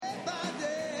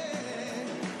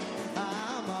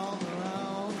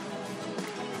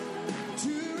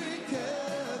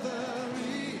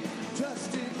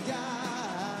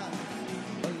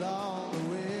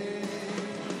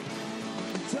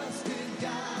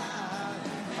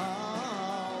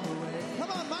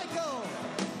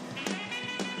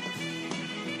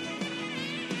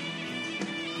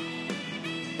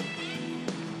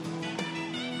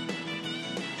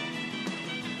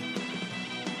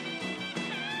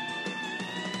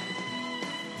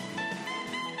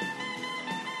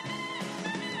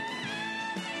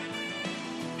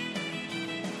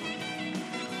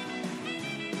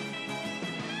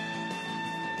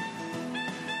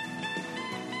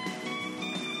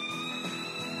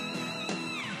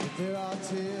There are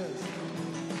tears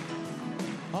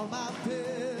on my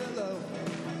pillow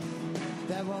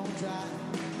that won't dry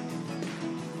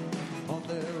on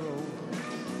their own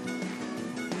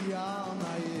beyond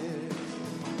my ears.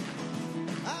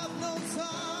 I've known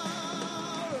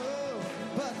sorrow,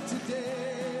 but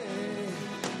today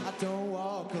I don't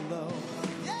walk alone.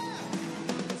 Yeah,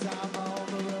 'cause I'm on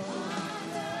the road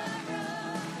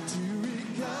to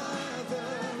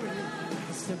recovery,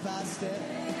 step by step.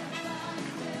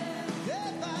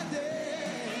 Day by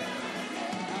day,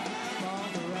 I'm on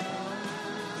the road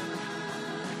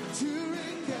to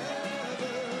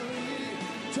recovery,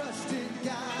 trusting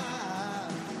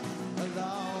God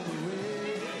along the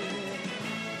way,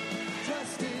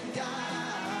 trusting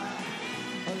God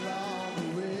along the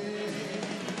way,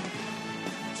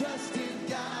 trusting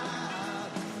God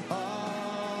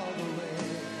all the way.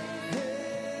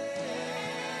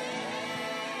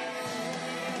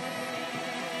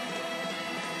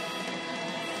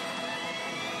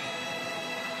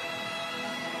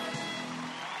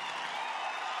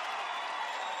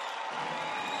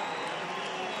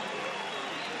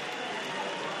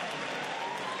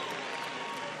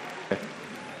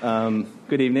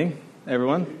 Good evening,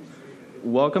 everyone.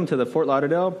 Welcome to the Fort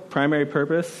Lauderdale Primary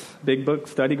Purpose Big Book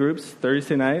Study Groups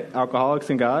Thursday night Alcoholics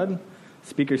and God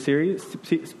Speaker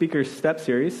Step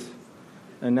Series.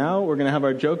 And now we're going to have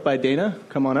our joke by Dana.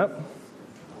 Come on up.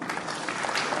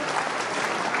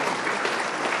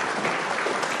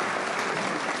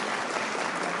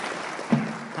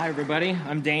 Hi, everybody.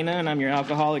 I'm Dana, and I'm your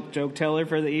alcoholic joke teller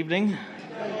for the evening.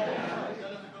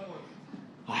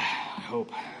 I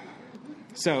hope.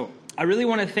 So, I really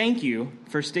want to thank you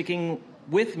for sticking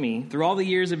with me through all the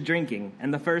years of drinking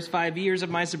and the first 5 years of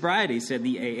my sobriety, said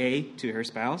the AA to her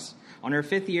spouse on her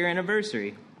 5th year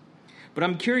anniversary. But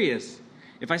I'm curious,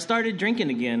 if I started drinking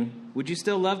again, would you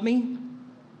still love me?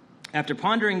 After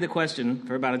pondering the question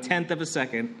for about 1/10 of a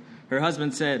second, her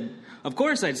husband said, "Of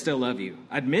course I'd still love you.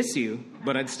 I'd miss you,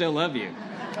 but I'd still love you."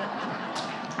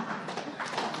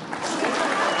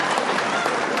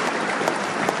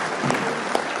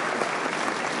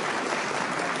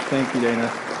 Thank you, Dana.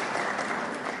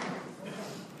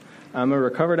 I'm a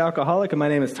recovered alcoholic, and my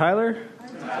name is Tyler.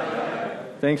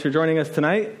 Thanks for joining us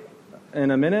tonight.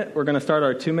 In a minute, we're going to start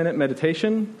our 2-minute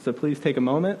meditation, so please take a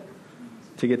moment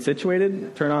to get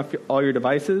situated. Turn off all your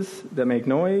devices that make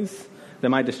noise, that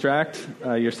might distract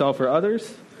yourself or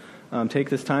others. Take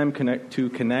this time to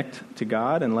connect to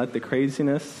God and let the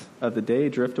craziness of the day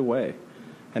drift away.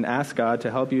 And ask God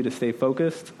to help you to stay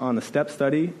focused on the step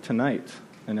study tonight.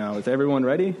 And now, is everyone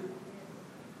ready?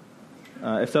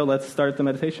 If so, let's start the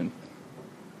meditation.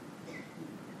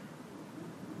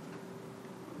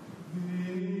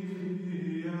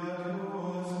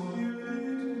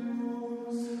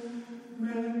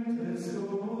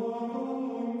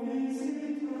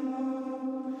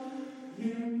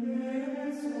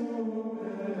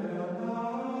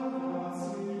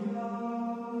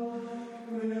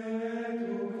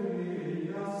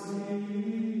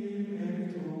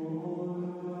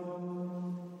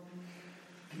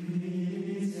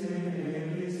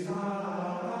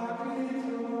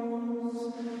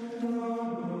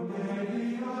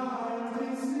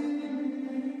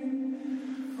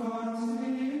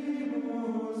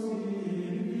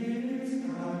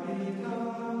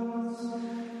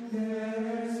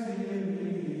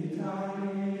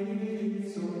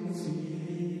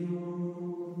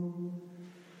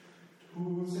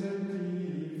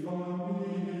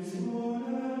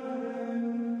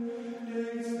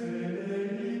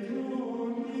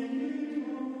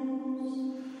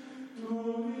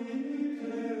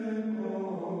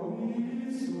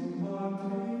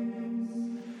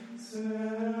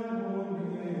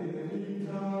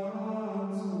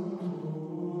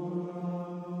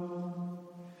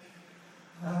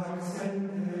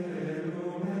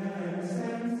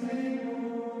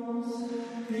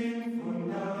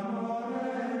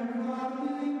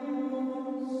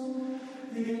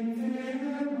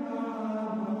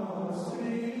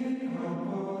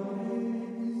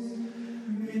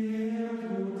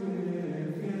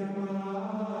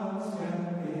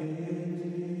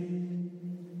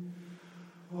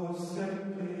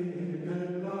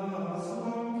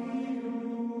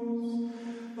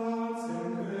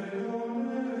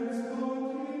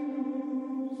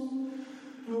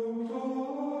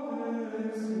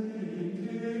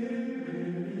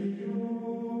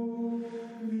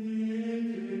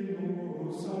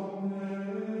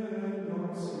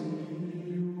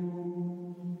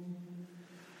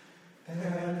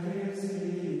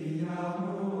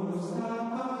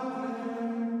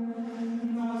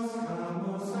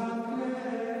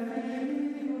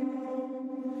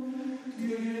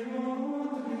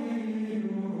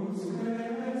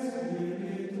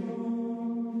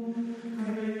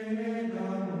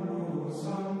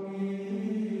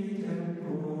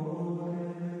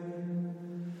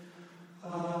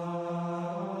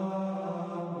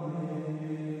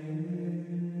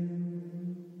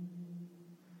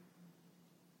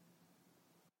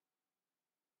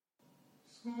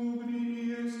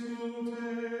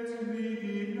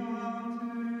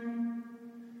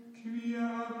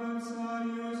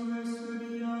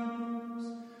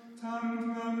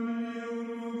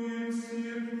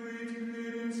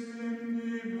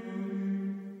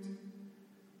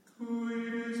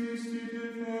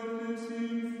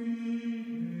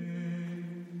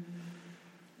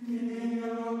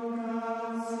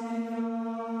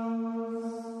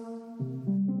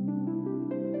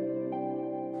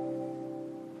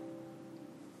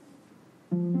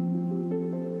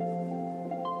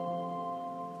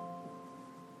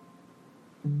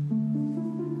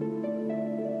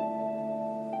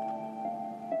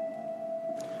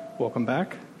 Welcome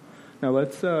back. Now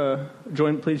let's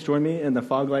please join me in the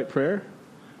fog light prayer.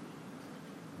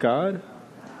 God,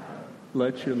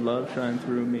 let your love shine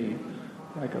through me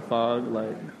like a fog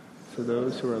light, so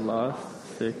those who are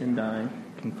lost, sick, and dying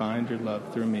can find your love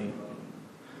through me.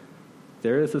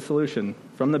 There is a solution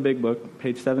from the Big Book,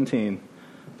 page 17.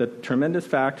 The tremendous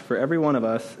fact for every one of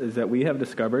us is that we have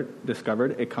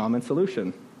discovered a common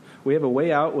solution. We have a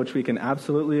way out which we can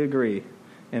absolutely agree,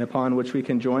 and upon which we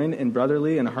can join in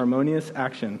brotherly and harmonious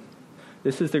action.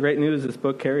 This is the great news this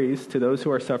book carries to those who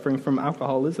are suffering from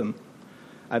alcoholism.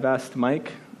 I've asked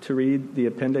Mike to read the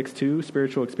Appendix 2,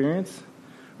 Spiritual Experience.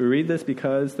 We read this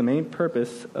because the main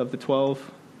purpose of the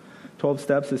 12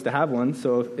 steps is to have one,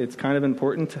 so it's kind of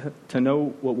important to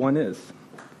know what one is.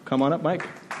 Come on up, Mike.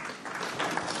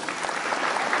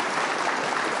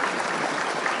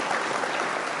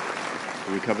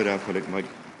 Recovered alcoholic Mike.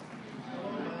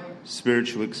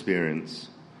 Spiritual experience.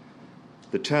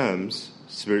 The terms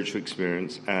spiritual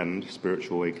experience and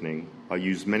spiritual awakening are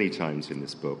used many times in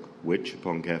this book, which,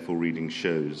 upon careful reading,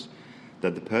 shows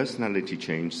that the personality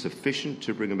change sufficient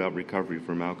to bring about recovery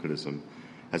from alcoholism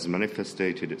has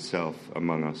manifested itself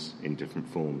among us in different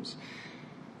forms.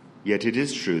 Yet it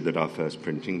is true that our first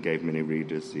printing gave many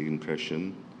readers the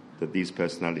impression that these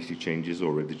personality changes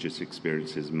or religious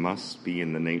experiences must be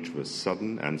in the nature of a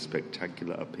sudden and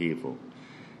spectacular upheaval.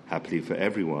 Happily for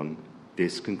everyone,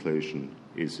 this conclusion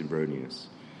is erroneous.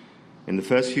 In the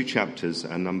first few chapters,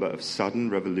 a number of sudden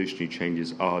revolutionary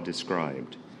changes are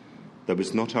described. Though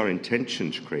it's not our intention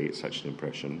to create such an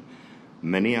impression,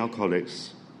 many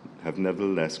alcoholics have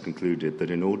nevertheless concluded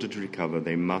that in order to recover,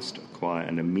 they must acquire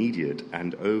an immediate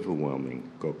and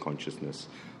overwhelming God consciousness,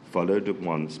 followed at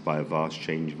once by a vast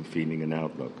change in feeling and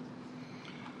outlook.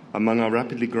 Among our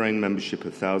rapidly growing membership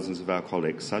of thousands of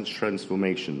alcoholics, such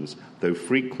transformations, though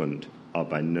frequent, are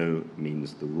by no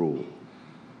means the rule.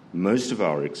 Most of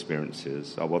our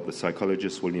experiences are what the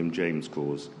psychologist William James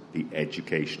calls the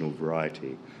educational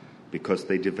variety, because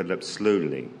they develop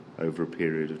slowly over a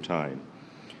period of time.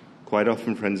 Quite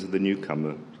often, friends of the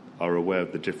newcomer are aware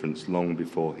of the difference long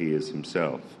before he is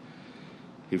himself.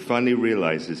 He finally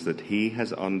realizes that he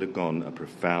has undergone a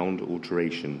profound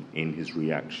alteration in his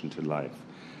reaction to life,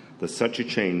 that such a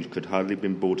change could hardly have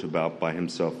been brought about by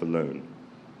himself alone.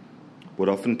 What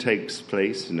often takes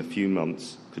place in a few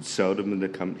months could seldom be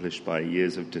accomplished by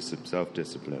years of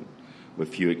self-discipline.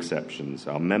 With few exceptions,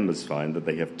 our members find that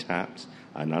they have tapped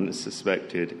an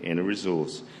unsuspected inner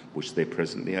resource which they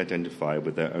presently identify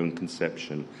with their own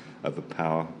conception of a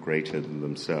power greater than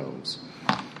themselves.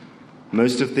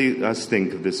 Most of us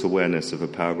think of this awareness of a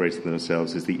power greater than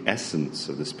ourselves as the essence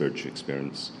of the spiritual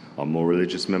experience. Our more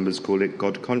religious members call it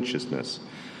God consciousness.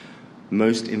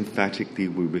 Most emphatically,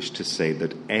 we wish to say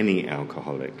that any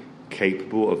alcoholic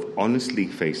capable of honestly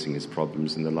facing his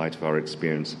problems in the light of our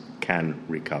experience can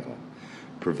recover,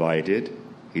 provided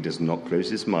he does not close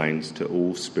his mind to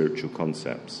all spiritual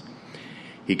concepts.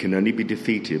 He can only be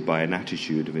defeated by an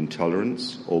attitude of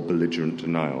intolerance or belligerent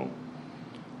denial.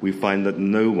 We find that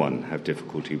no one have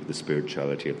difficulty with the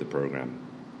spirituality of the program.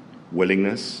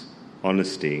 Willingness,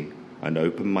 honesty, and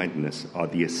open-mindedness are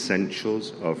the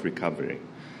essentials of recovery,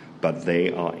 but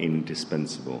they are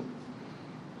indispensable.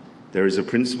 There is a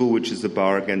principle which is the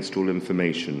bar against all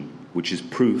information, which is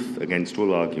proof against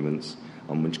all arguments,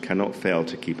 and which cannot fail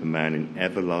to keep a man in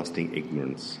everlasting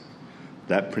ignorance.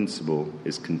 That principle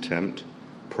is contempt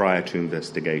prior to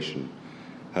investigation.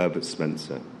 Herbert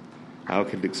Spencer.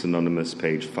 Alcoholics Anonymous,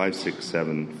 page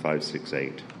 567,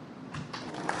 568.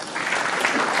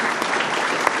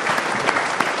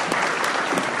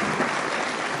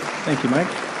 Thank you, Mike.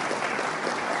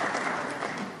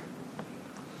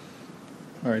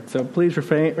 All right, so please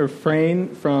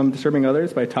refrain from disturbing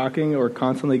others by talking or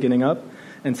constantly getting up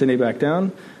and sitting back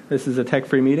down. This is a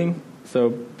tech-free meeting,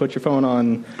 so put your phone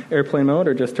on airplane mode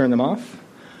or just turn them off.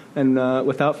 And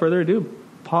without further ado,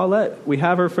 Paulette, we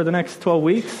have her for the next 12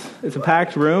 weeks. It's a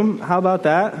packed room. How about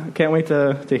that? Can't wait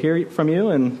to hear from you,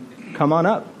 and come on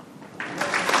up.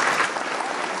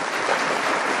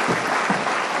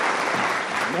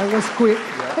 That was quick.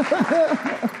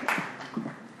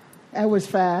 That was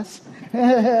fast.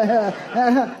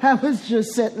 I was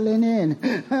just settling in.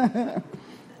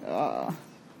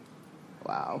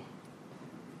 Wow.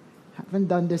 Haven't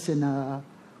done this in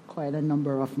quite a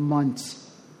number of months.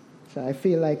 So I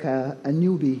feel like a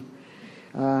newbie.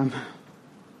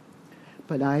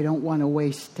 But I don't want to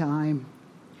waste time.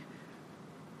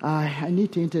 I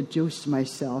need to introduce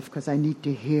myself because I need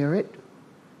to hear it.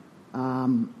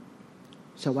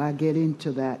 So I'll get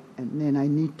into that, and then I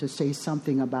need to say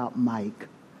something about Mike.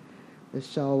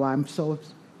 So I'm so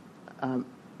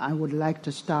I would like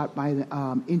to start by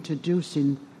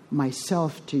introducing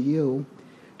myself to you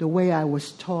the way I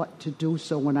was taught to do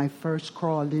so when I first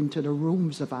crawled into the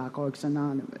rooms of Alcoholics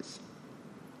Anonymous.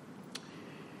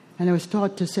 And I was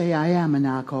taught to say, I am an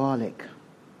alcoholic.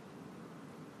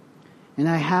 And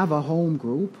I have a home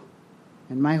group.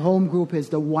 And my home group is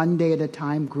the One Day at a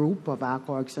Time group of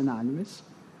Alcoholics Anonymous.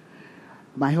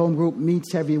 My home group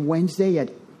meets every Wednesday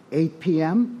at 8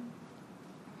 p.m.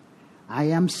 I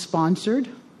am sponsored,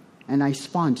 and I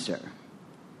sponsor.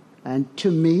 And to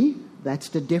me, that's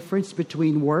the difference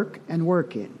between work and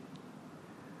working.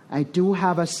 I do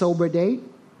have a sober date,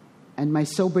 and my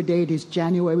sober date is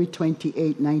January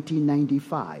 28,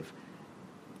 1995.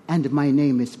 And my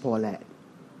name is Paulette.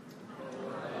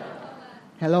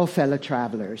 Hello, fellow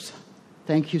travelers.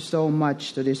 Thank you so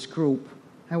much to this group.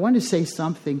 I want to say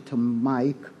something to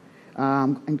Mike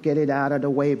and get it out of the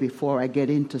way before I get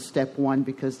into step one,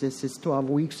 because this is 12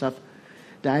 weeks of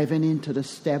diving into the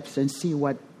steps and see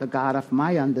what the God of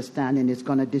my understanding is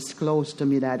going to disclose to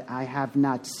me that I have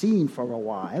not seen for a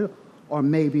while, or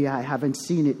maybe I haven't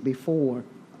seen it before.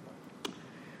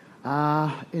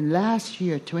 In last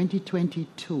year,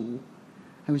 2022,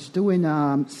 I was doing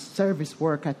service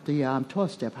work at the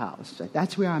 12-step house.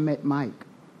 That's where I met Mike.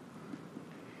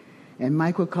 And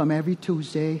Mike would come every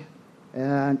Tuesday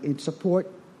in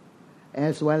support,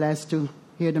 as well as to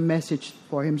hear the message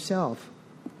for himself.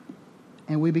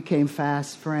 And we became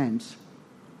fast friends.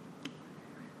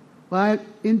 Well,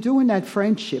 in doing that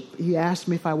friendship, he asked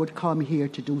me if I would come here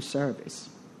to do service.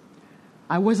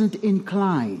 I wasn't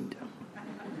inclined.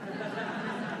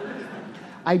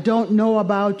 I don't know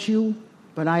about you,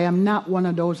 but I am not one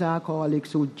of those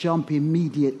alcoholics who jump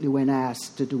immediately when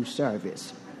asked to do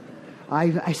service.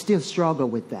 I still struggle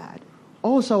with that.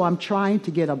 Also, I'm trying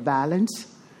to get a balance,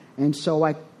 and so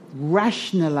I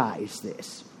rationalize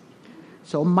this.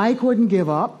 So Mike wouldn't give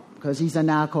up, because he's an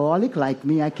alcoholic like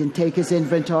me. I can take his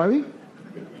inventory.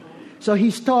 So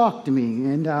he stalked me,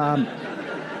 and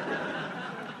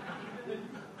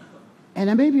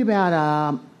maybe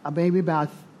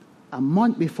about a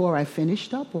month before I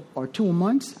finished up, or 2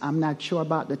 months, I'm not sure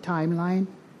about the timeline,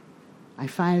 I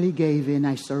finally gave in.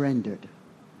 I surrendered.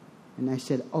 And I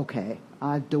said, okay,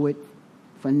 I'll do it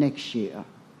for next year.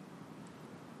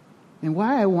 And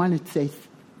why I wanted to say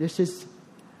this is,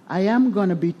 I am going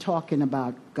to be talking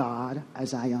about God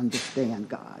as I understand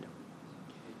God.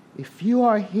 If you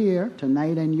are here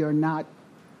tonight and you're not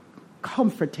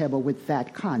comfortable with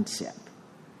that concept,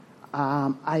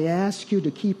 I ask you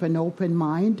to keep an open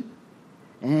mind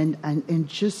and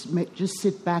just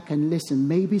sit back and listen.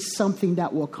 Maybe something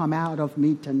that will come out of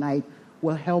me tonight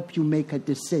will help you make a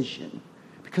decision,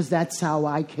 because that's how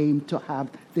I came to have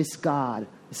this God.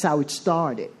 That's how it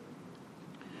started.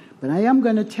 But I am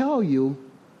going to tell you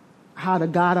how the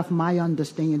God of my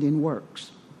understanding works.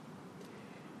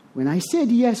 When I said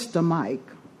yes to Mike,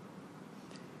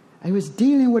 I was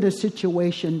dealing with a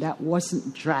situation that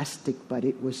wasn't drastic, but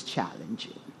it was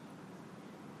challenging.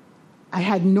 I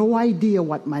had no idea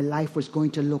what my life was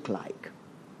going to look like.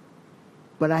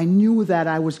 But I knew that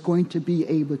I was going to be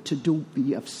able to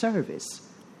be of service.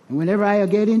 And whenever I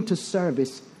get into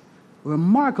service,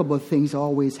 remarkable things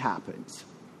always happens.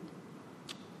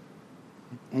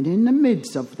 And in the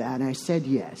midst of that, I said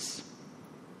yes.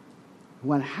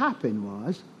 What happened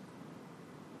was,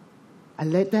 I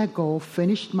let that go,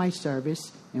 finished my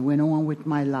service, and went on with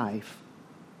my life.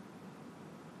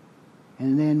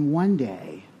 And then one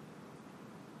day,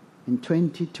 in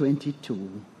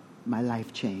 2022, my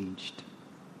life changed.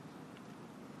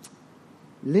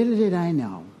 Little did I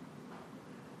know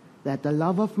that the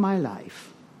love of my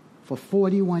life for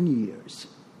 41 years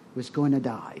was going to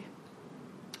die.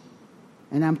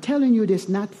 And I'm telling you this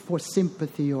not for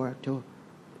sympathy or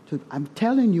I'm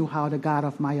telling you how the God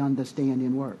of my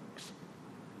understanding works.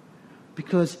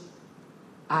 Because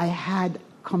I had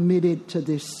committed to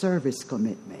this service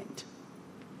commitment.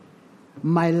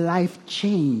 My life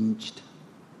changed.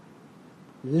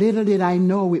 Little did I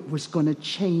know it was going to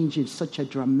change in such a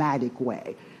dramatic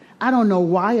way. I don't know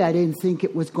why I didn't think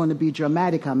it was going to be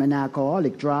dramatic. I'm an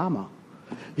alcoholic, drama,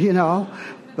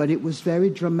 but it was very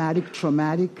dramatic,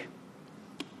 traumatic.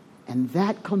 And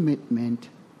that commitment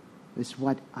is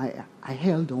what I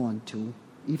held on to,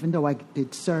 even though I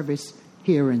did service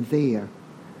here and there.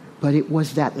 But it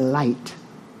was that light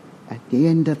at the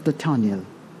end of the tunnel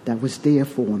that was there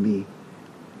for me.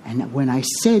 And when I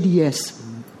said yes,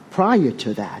 prior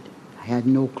to that, I had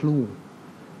no clue.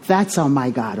 That's how my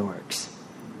God works.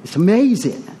 It's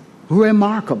amazing,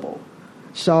 remarkable.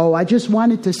 So I just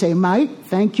wanted to say, Mike,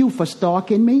 thank you for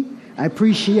stalking me. I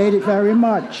appreciate it very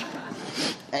much.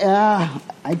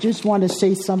 I just want to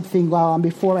say something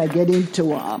before I get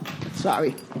into,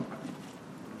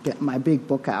 get my big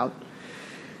book out.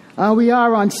 We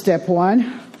are on step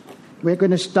 1. We're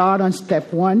going to start on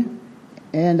step 1,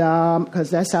 and because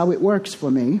that's how it works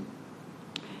for me.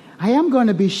 I am going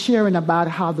to be sharing about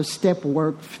how the step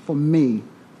worked for me.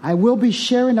 I will be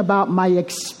sharing about my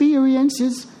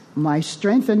experiences, my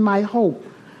strength, and my hope,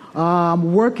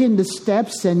 working the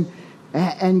steps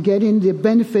and getting the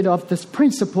benefit of the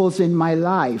principles in my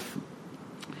life.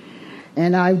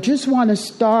 And I just want to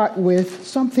start with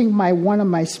something one of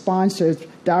my sponsors,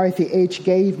 Dorothy H.,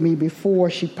 gave me before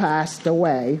she passed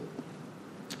away.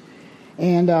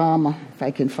 And if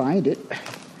I can find it,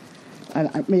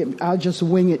 I'll just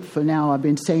wing it for now. I've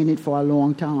been saying it for a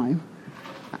long time.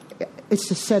 It's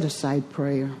a set-aside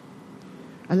prayer.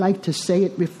 I like to say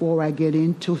it before I get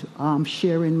into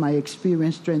sharing my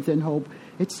experience, strength, and hope.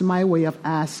 It's my way of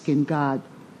asking God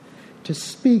to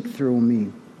speak through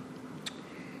me.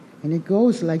 And it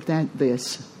goes like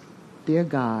this. Dear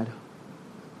God,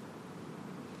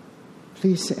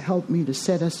 please help me to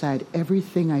set aside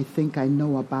everything I think I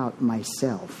know about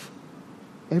myself,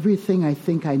 everything I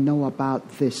think I know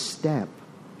about this step,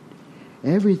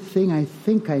 everything I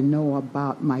think I know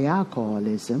about my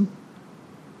alcoholism,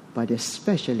 but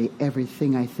especially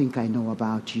everything I think I know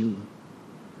about you,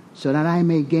 so that I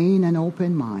may gain an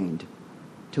open mind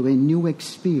to a new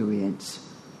experience.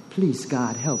 Please,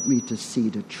 God, help me to see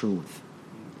the truth.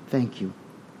 Thank you.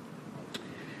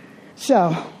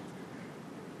 So,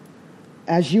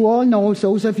 as you all know,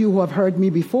 those of you who have heard me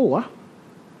before,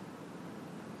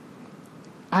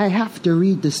 I have to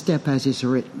read the step as it's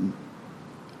written.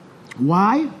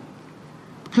 Why?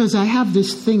 Because I have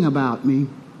this thing about me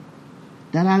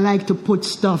that I like to put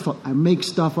stuff up. I make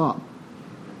stuff up.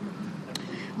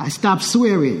 I stopped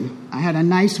swearing. I had a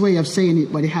nice way of saying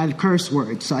it, but it had curse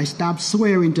words. So I stopped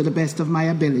swearing to the best of my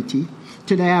ability.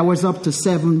 Today I was up to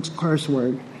 7 curse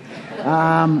words.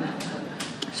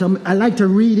 So I like to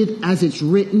read it as it's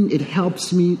written. It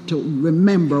helps me to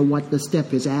remember what the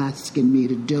step is asking me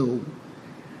to do.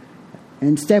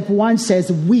 And step 1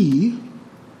 says, we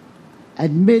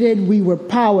admitted we were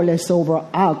powerless over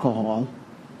alcohol,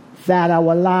 that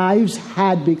our lives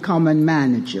had become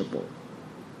unmanageable.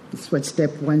 That's what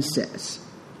step 1 says.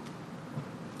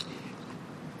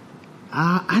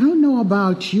 I don't know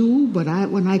about you, but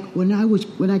when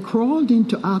I crawled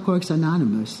into Alcoholics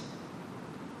Anonymous,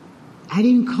 I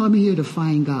didn't come here to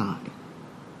find God.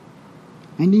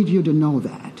 I need you to know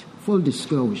that. Full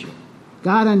disclosure.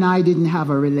 God and I didn't have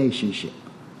a relationship.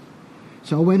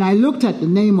 So when I looked at the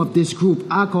name of this group,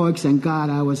 Alcoholics and God,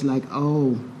 I was like,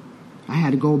 oh, I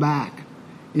had to go back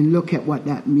and look at what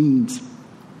that means.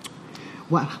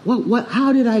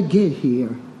 How did I get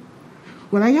here?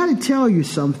 Well, I got to tell you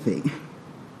something.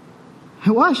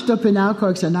 I washed up in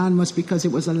Alcoholics Anonymous because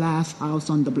it was the last house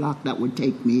on the block that would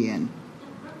take me in.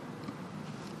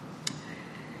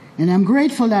 And I'm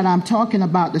grateful that I'm talking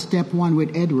about the step 1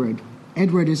 with Edward.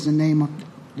 Edward is the name of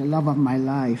the love of my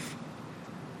life.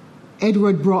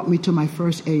 Edward brought me to my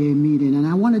first AA meeting, and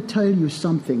I want to tell you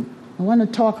something. I want to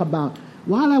talk about,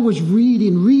 while I was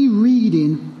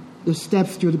rereading the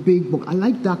steps through the big book, I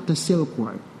like Dr.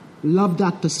 Silkworth. Love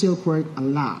Dr. Silkworth a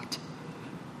lot.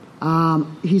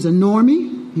 He's a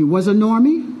normie. He was a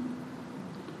normie,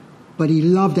 but he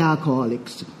loved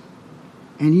alcoholics.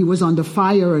 And he was on the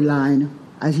fire line,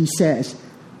 as he says,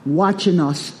 watching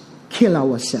us kill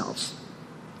ourselves,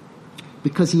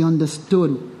 because he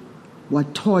understood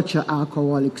what torture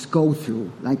alcoholics go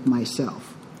through, like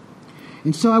myself.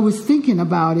 And so I was thinking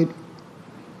about it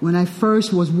when I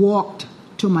first was walked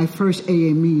to my first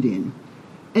AA meeting.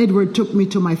 Edward took me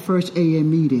to my first AA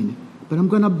meeting. But I'm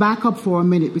going to back up for a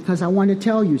minute because I want to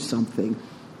tell you something.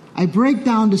 I break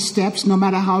down the steps, no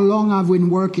matter how long I've been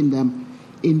working them,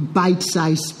 in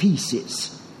bite-sized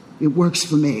pieces. It works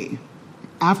for me.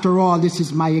 After all, this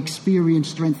is my experience,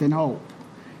 strength, and hope.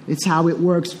 It's how it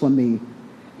works for me.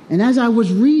 And as I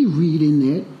was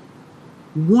rereading it,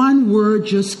 one word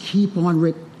just keep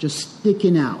on just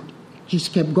sticking out.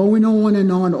 Just kept going on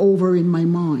and on over in my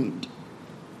mind.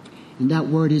 And that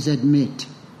word is admit.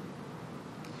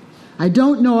 I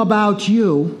don't know about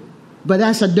you, but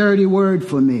that's a dirty word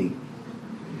for me.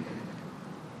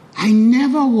 I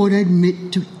never would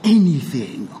admit to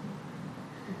anything.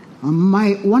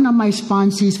 One of my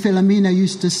sponsees, Philomena,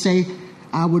 used to say,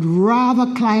 I would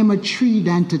rather climb a tree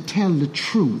than to tell the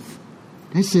truth.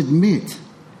 That's admit.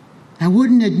 I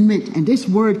wouldn't admit, and this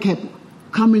word kept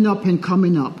coming up and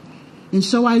coming up. And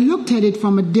so I looked at it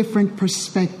from a different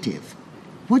perspective.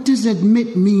 What does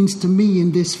admit means to me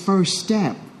in this first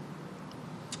step?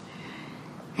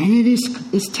 And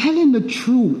it's telling the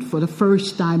truth for the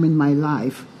first time in my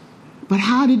life. But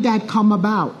how did that come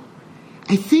about?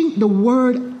 I think the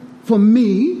word for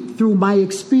me, through my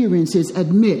experiences,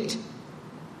 admit,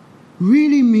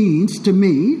 really means to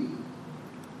me,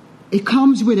 it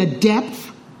comes with a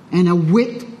depth and a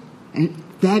width, and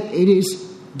that it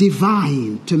is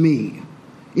divine to me.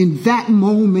 In that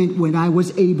moment when I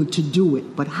was able to do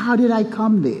it. But how did I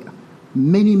come there?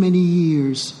 Many, many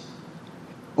years.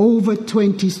 Over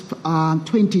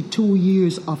 22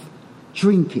 years of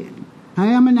drinking. I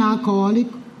am an alcoholic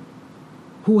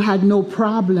who had no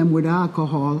problem with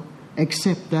alcohol,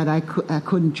 except that I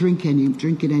couldn't drink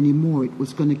it anymore. It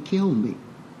was going to kill me.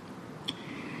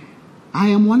 I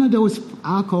am one of those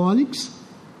alcoholics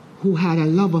who had a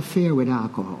love affair with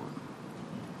alcohol.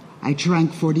 I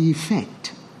drank for the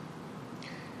effect.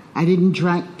 I didn't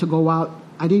go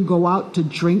out to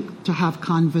drink to have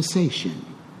conversation.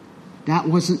 That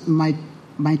wasn't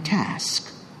my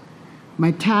task.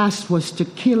 My task was to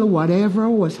kill whatever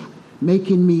was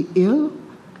making me ill,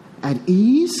 at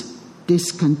ease,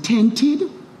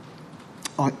 discontented,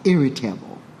 or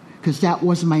irritable, because that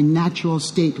was my natural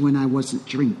state when I wasn't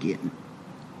drinking.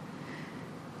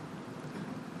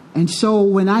 And so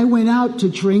when I went out to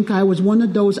drink, I was one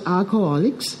of those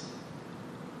alcoholics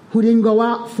who didn't go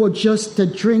out for just a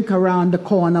drink around the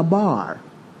corner bar.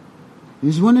 He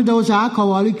was one of those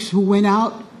alcoholics who went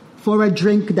out for a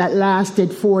drink that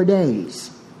lasted 4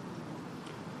 days.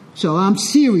 So I'm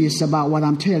serious about what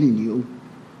I'm telling you,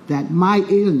 that my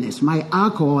illness, my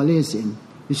alcoholism,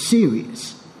 is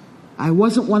serious. I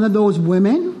wasn't one of those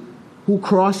women who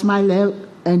crossed my leg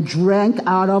and drank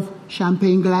out of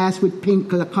champagne glass with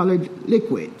pink-colored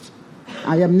liquids.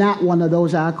 I am not one of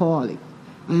those alcoholics.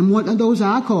 I am one of those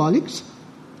alcoholics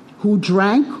who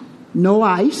drank no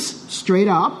ice, straight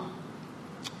up,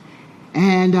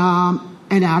 and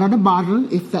out of the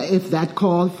bottle, if that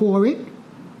called for it.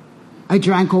 I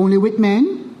drank only with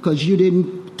men, because you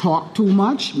didn't talk too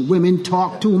much. Women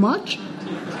talk too much.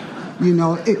 You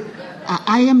know,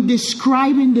 I am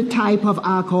describing the type of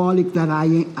alcoholic that I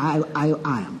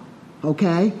am.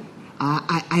 Okay?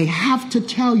 I have to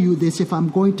tell you this if I'm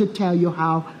going to tell you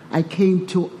how I came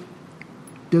to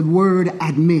the word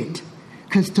admit.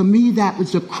 Because to me, that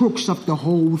was the crux of the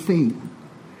whole thing.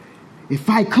 If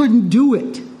I couldn't do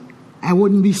it, I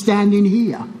wouldn't be standing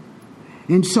here.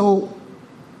 And so,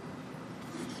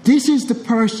 this is the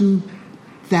person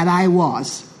that I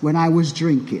was when I was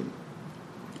drinking.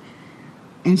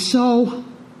 And so,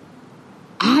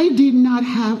 I did not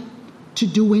have to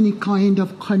do any kind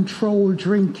of controlled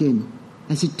drinking,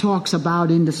 as it talks about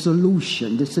in the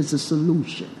solution. This is a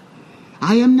solution.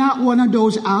 I am not one of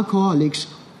those alcoholics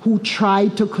who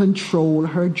tried to control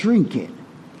her drinking.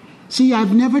 See,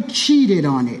 I've never cheated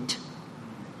on it.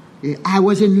 I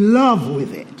was in love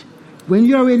with it. When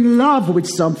you're in love with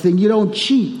something, you don't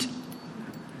cheat.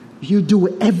 You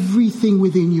do everything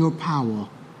within your power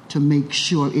to make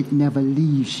sure it never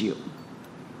leaves you.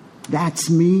 That's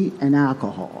me and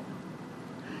alcohol.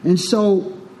 And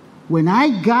so when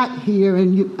I got here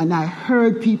and I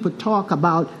heard people talk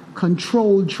about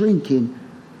controlled drinking,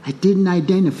 I didn't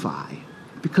identify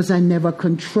because I never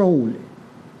controlled it.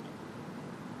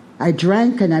 I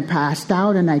drank and I passed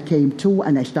out and I came to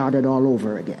and I started all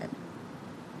over again.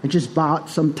 I just bought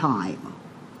some time.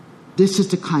 This is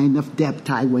the kind of depth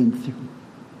I went through.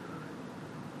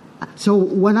 So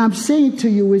what I'm saying to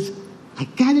you is, I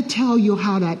got to tell you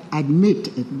how that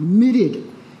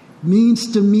admitted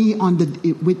means to me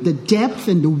with the depth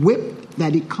and the width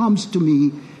that it comes to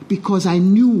me, because I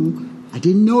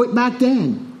didn't know it back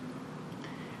then.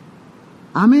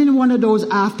 I'm in one of those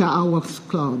after hours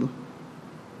club,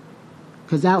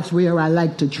 because that's where I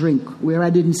like to drink, where I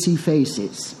didn't see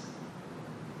faces.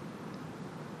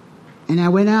 And I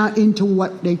went out into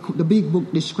what the big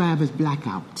book describes as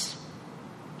blackouts.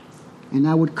 And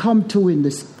I would come to in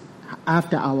this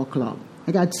after hour club.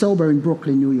 I got sober in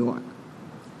Brooklyn, New York.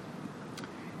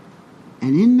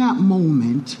 And in that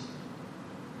moment,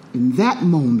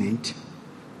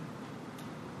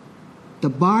 the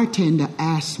bartender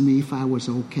asked me if I was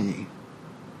okay.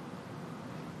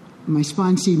 My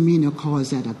sponsee Mina calls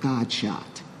that a God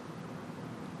shot.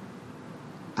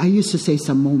 I used to say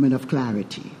some moment of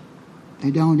clarity. I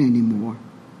don't anymore.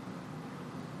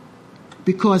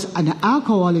 Because an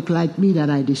alcoholic like me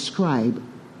that I describe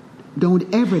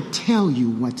don't ever tell you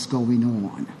what's going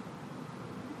on.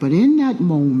 But in that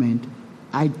moment,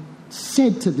 I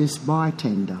said to this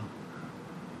bartender,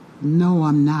 no,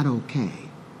 I'm not okay.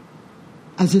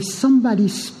 As if somebody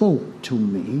spoke to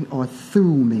me or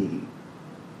through me.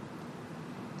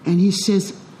 And he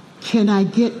says, can I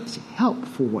get help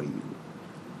for you?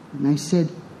 And I said,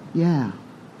 Yeah.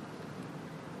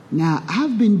 Now,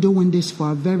 I've been doing this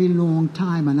for a very long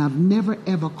time, and I've never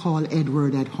ever called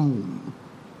Edward at home.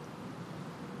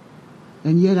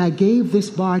 And yet I gave this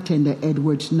bartender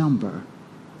Edward's number.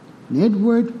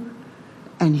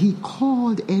 And he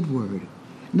called Edward.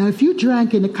 Now, if you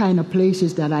drank in the kind of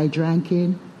places that I drank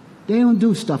in, they don't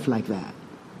do stuff like that.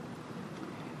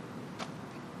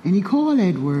 And he called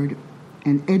Edward,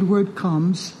 and Edward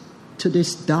comes to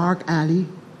this dark alley.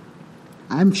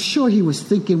 I'm sure he was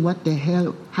thinking, what the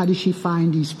hell, how did she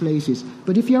find these places?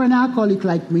 But if you're an alcoholic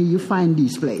like me, you find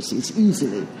these places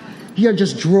easily. You're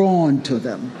just drawn to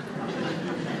them.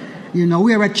 You know,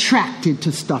 we're attracted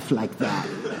to stuff like that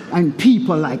and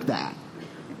people like that.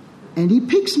 And he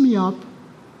picks me up,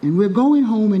 and we're going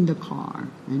home in the car.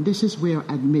 And this is where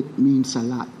admit means a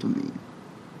lot to me.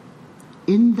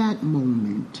 In that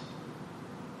moment,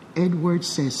 Edward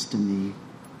says to me,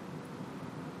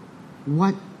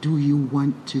 "What do you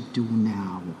want to do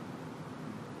now?"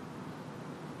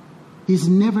 He's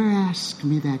never asked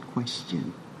me that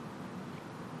question.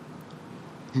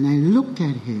 And I looked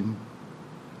at him,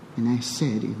 and I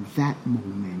said, in that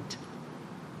moment,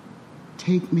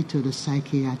 "Take me to the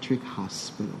psychiatric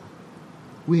hospital."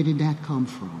 Where did that come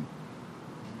from?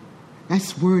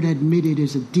 That word admitted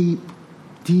is a deep.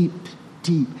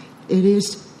 It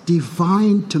is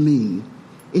divine to me.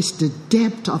 It's the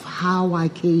depth of how I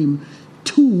came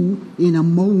to in a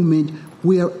moment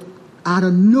where out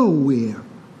of nowhere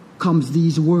comes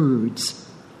these words.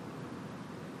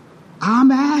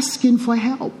 I'm asking for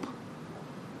help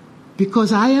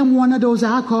because I am one of those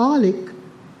alcoholics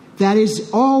that is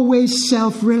always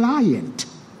self-reliant.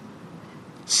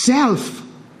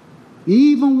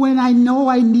 Even when I know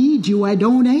I need you, I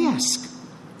don't ask.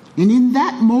 And in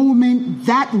that moment,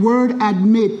 that word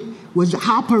admit was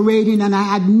operating, and I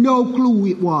had no clue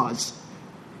it was.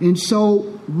 And so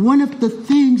one of the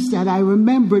things that I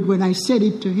remembered when I said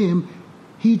it to him,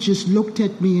 he just looked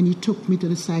at me and he took me to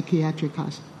the psychiatric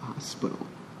hospital.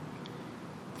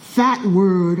 That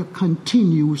word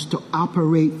continues to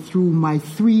operate through my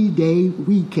 3-day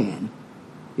weekend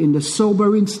in the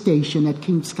sobering station at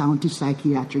Kings County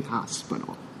Psychiatric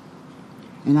Hospital.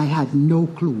 And I had no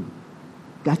clue.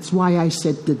 That's why I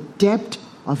said the depth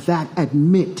of that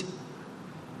admit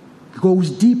goes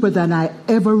deeper than I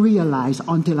ever realized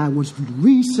until I was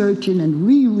researching and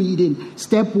rereading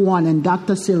Step 1 and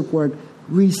Dr. Silkworth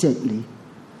recently.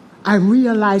 I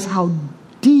realized how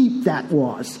deep that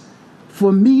was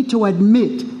for me to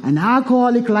admit an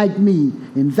alcoholic like me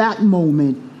in that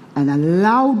moment and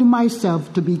allowed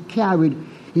myself to be carried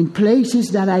in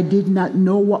places that I did not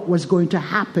know what was going to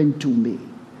happen to me.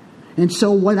 And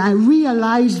so when I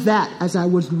realized that as I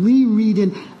was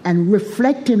rereading and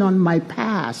reflecting on my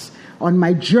past, on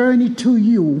my journey to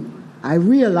you, I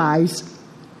realized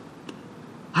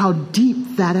how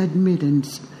deep that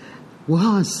admittance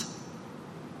was.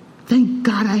 Thank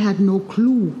God I had no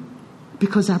clue,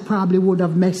 because I probably would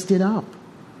have messed it up.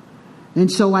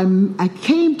 And so I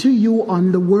came to you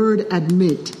on the word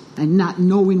admit and not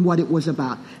knowing what it was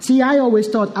about. See, I always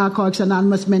thought Alcoholics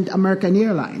Anonymous meant American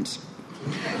Airlines.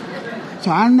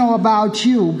 So I don't know about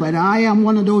you, but I am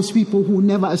one of those people who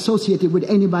never associated with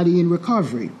anybody in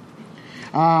recovery.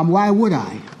 Why would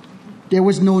I? There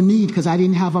was no need, because I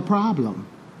didn't have a problem.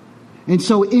 And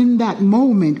so in that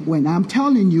moment, when I'm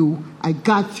telling you, I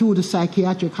got through the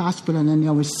psychiatric hospital and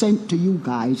I was sent to you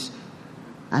guys,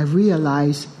 I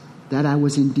realized that I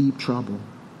was in deep trouble.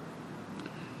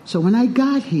 So when I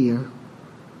got here,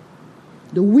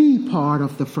 the we part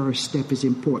of the first step is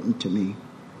important to me,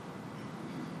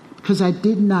 because I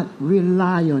did not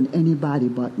rely on anybody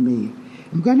but me.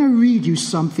 I'm going to read you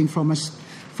something from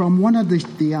one of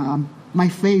my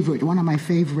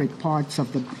favorite parts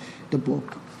of the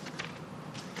book.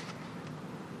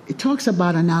 It talks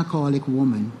about an alcoholic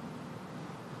woman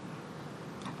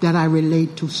that I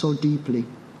relate to so deeply,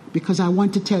 because I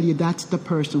want to tell you that's the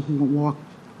person who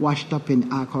washed up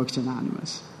in Alcoholics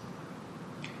Anonymous.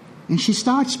 And she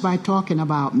starts by talking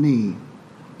about me.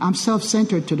 I'm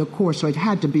self-centered to the core, so it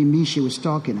had to be me she was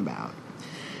talking about.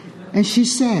 And she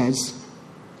says,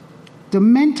 the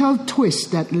mental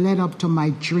twist that led up to my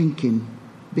drinking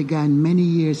began many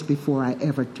years before I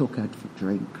ever took a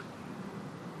drink.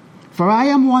 For I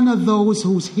am one of those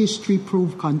whose history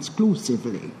proved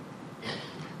conclusively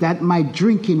that my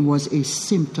drinking was a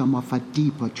symptom of a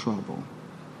deeper trouble.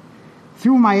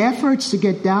 Through my efforts to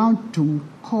get down to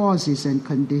causes and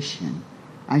condition,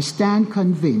 I stand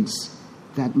convinced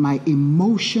that my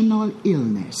emotional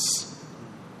illness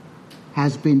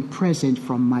has been present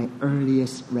from my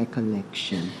earliest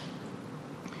recollection.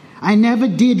 I never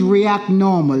did react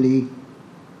normally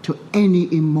to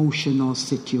any emotional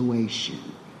situation.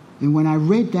 And when I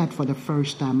read that for the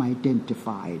first time, I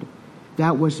identified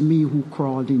that was me who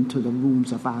crawled into the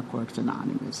rooms of Alcoholics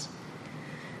Anonymous.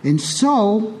 And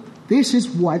so, this is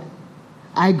what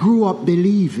I grew up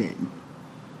believing.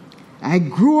 I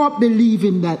grew up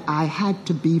believing that I had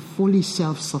to be fully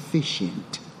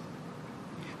self-sufficient.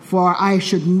 For I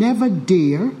should never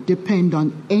dare depend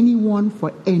on anyone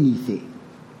for anything.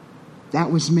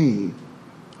 That was me.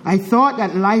 I thought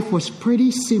that life was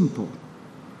pretty simple.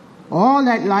 All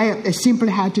that life simply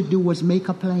had to do was make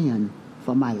a plan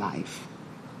for my life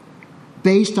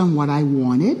based on what I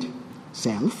wanted,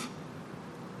 self,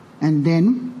 and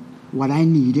then what I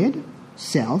needed,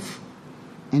 self,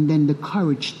 and then the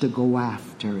courage to go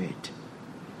after it.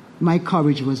 My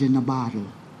courage was in a bottle,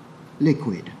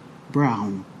 liquid,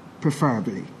 brown,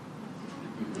 preferably.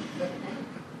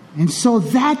 And so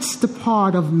that's the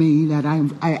part of me that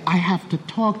I have to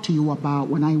talk to you about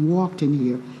when I walked in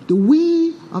here. The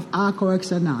we of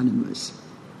Alcoholics Anonymous.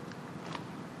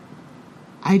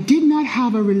 I did not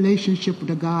have a relationship with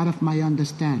the God of my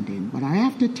understanding, but I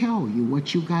have to tell you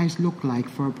what you guys look like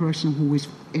for a person who is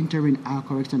entering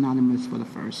Alcoholics Anonymous for the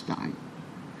first time.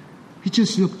 You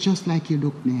just look just like you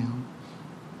look now.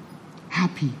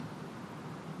 Happy.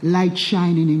 Light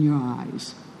shining in your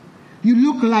eyes. You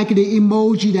look like the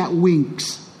emoji that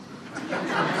winks.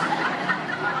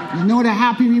 You know the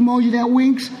happy emoji that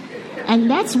winks? And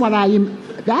that's what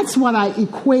I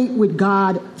equate with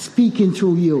God speaking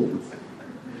through you.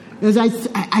 As I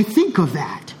think of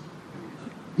that.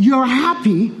 You're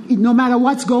happy no matter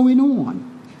what's going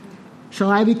on. So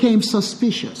I became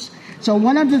suspicious. So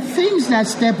one of the things that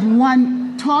step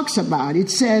 1 talks about,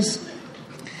 it says,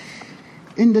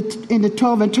 in the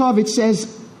 12 and 12, it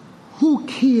says, who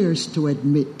cares to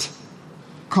admit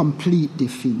complete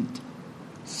defeat?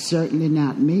 Certainly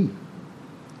not me.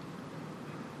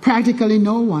 Practically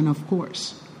no one, of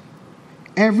course.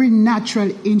 Every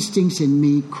natural instinct in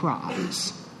me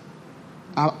cries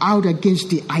out against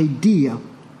the idea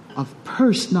of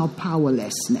personal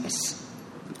powerlessness.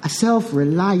 A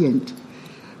self-reliant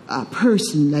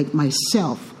person like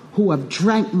myself who have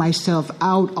drank myself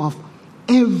out of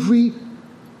every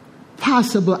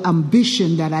possible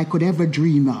ambition that I could ever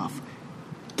dream of,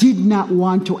 did not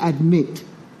want to admit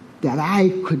that I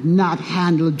could not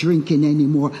handle drinking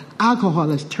anymore. Alcohol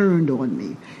has turned on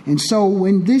me. And so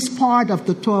when this part of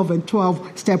the 12 and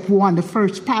 12, step 1, the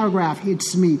first paragraph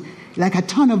hits me like a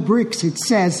ton of bricks, it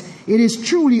says, it is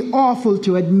truly awful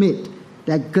to admit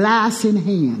that glass in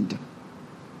hand,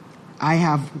 I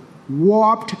have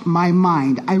warped my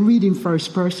mind. I read in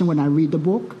first person when I read the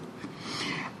book.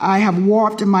 I have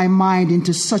warped my mind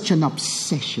into such an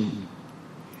obsession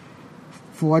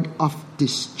of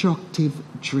destructive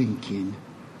drinking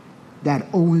that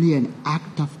only an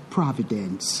act of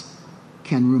providence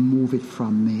can remove it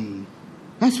from me.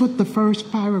 That's what the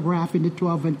first paragraph in the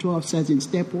 12 and 12 says in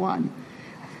step 1.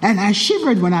 And I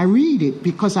shivered when I read it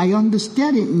because I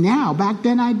understand it now. Back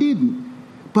then I didn't.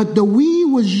 But the we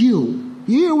was you.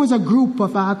 Here was a group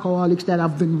of alcoholics that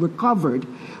have been recovered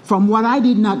from what I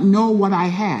did not know what I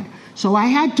had. So I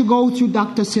had to go through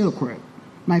Dr. Silkworth,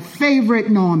 my favorite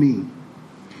normie.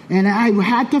 And I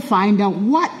had to find out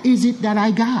what is it that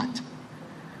I got.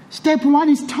 Step 1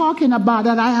 is talking about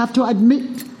that I have to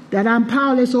admit that I'm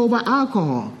powerless over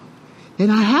alcohol.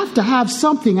 And I have to have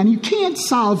something. And you can't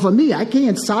solve for me. I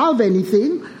can't solve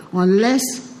anything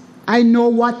unless I know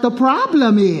what the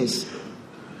problem is.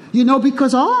 You know,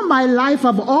 because all my life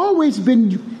I've always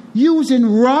been using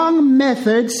wrong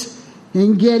methods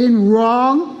and getting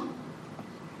wrong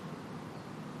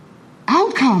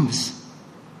outcomes.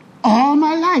 All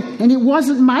my life. And it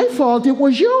wasn't my fault, it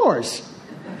was yours.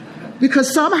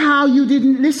 Because somehow you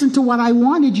didn't listen to what I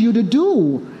wanted you to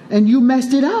do, and you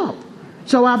messed it up.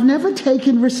 So I've never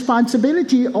taken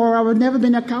responsibility, or I've never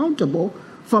been accountable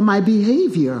for my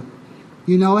behavior.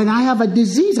 You know, and I have a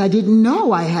disease I didn't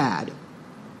know I had.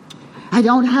 I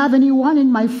don't have anyone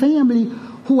in my family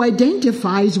who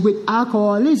identifies with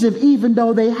alcoholism, even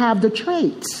though they have the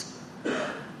traits.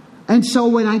 And so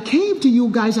when I came to you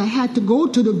guys, I had to go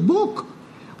to the book,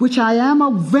 which I am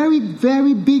a very,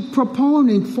 very big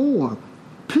proponent for.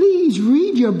 Please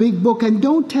read your big book and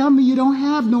don't tell me you don't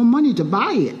have no money to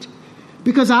buy it.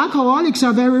 Because alcoholics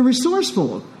are very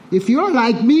resourceful. If you're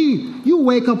like me, you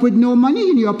wake up with no money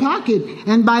in your pocket,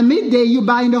 and by midday you're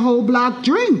buying the whole block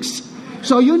drinks.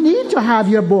 So you need to have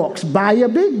your books. Buy your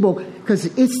big book, because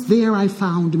it's there I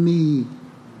found me.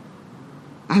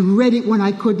 I read it when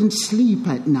I couldn't sleep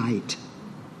at night.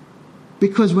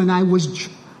 Because when I was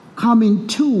coming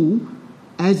to,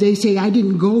 as they say, I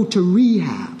didn't go to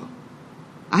rehab.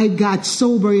 I got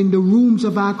sober in the rooms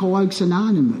of Alcoholics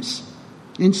Anonymous.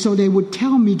 And so they would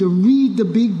tell me to read the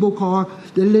big book or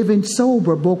the Living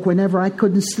Sober book whenever I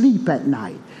couldn't sleep at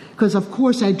night. Because, of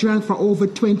course, I drank for over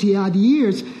 20-odd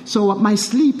years, so my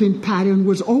sleeping pattern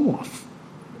was off.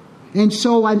 And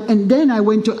so, then I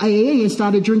went to AA and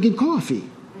started drinking coffee.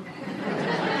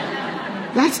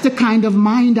 That's the kind of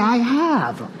mind I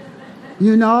have.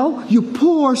 You know, you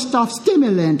pour stuff,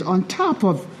 stimulant, on top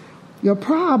of your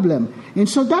problem. And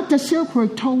so Dr.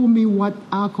 Silkworth told me what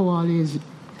alcoholism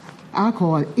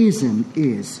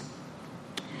is.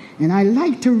 And I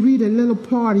like to read a little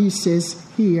part he says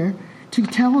here to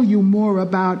tell you more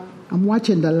about, I'm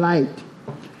watching the light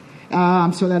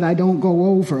so that I don't go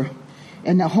over.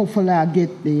 And hopefully I'll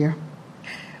get there.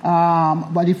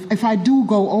 But if I do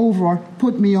go over,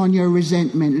 put me on your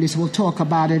resentment list. We'll talk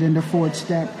about it in the fourth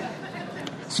step.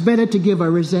 It's better to give a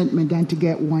resentment than to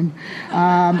get one.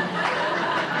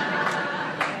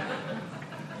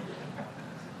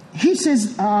 He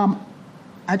says, I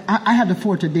have the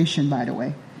fourth edition, by the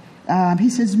way. He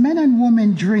says, men and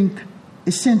women drink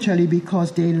essentially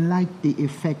because they like the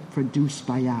effect produced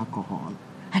by alcohol.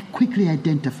 I quickly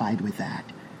identified with that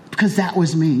because that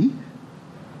was me.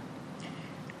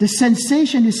 The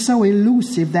sensation is so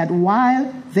elusive that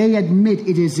while they admit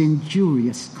it is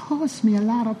injurious, caused me a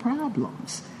lot of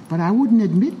problems. But I wouldn't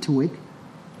admit to it.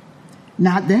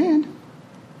 Not then.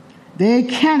 They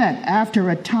cannot, after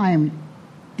a time,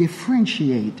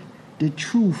 differentiate the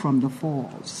true from the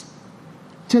false.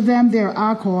 To them, their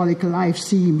alcoholic life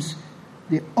seems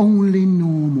the only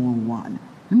normal one.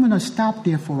 I'm going to stop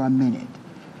there for a minute.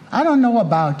 I don't know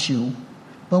about you,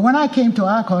 but when I came to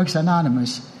Alcoholics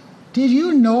Anonymous, did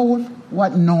you know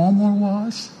what normal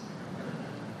was?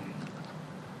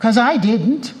 Because I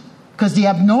didn't, because the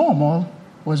abnormal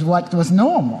was what was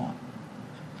normal.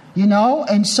 You know,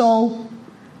 and so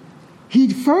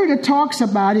he further talks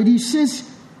about it. He says,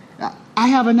 I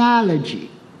have an allergy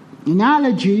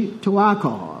to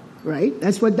alcohol, right?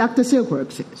 That's what Dr.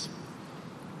 Silkworth says.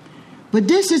 But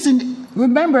this isn't,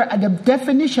 remember, the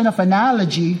definition of an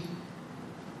allergy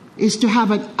is to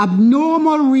have an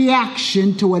abnormal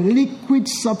reaction to a liquid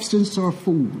substance or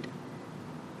food,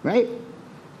 right?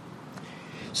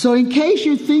 So in case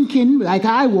you're thinking, like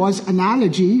I was, an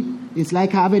allergy, it's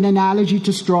like having an allergy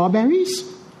to strawberries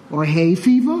or hay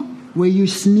fever, where you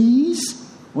sneeze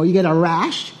or you get a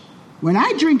rash. When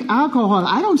I drink alcohol,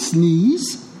 I don't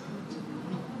sneeze,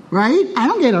 right? I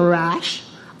don't get a rash.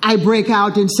 I break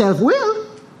out in self-will,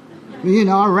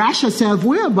 a rash of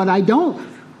self-will, but I don't.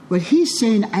 But he's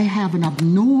saying I have an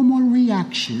abnormal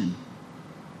reaction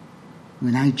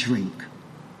when I drink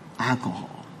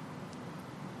alcohol.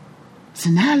 It's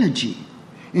an allergy.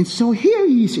 And so here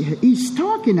he's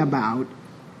talking about,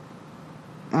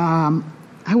 I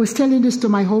was telling this to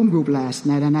my home group last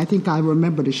night, and I think I'll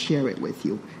remember to share it with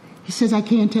you. He says, I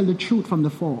can't tell the truth from the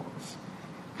false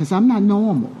because I'm not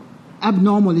normal.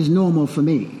 Abnormal is normal for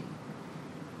me.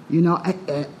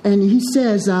 And he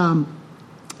says, I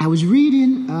was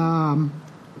reading a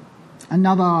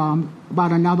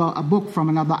book from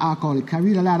another alcoholic. I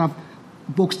read a lot of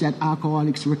books that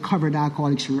recovered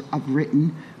alcoholics have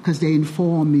written because they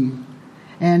inform me.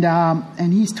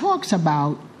 And he talks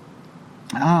about,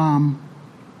 I'm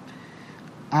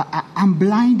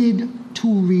blinded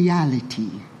to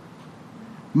reality.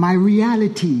 My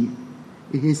reality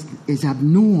is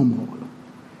abnormal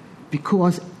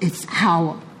because it's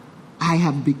how I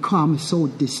have become so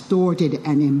distorted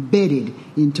and embedded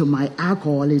into my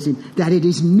alcoholism that it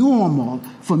is normal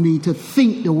for me to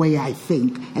think the way I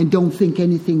think and don't think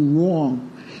anything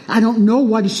wrong. I don't know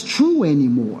what is true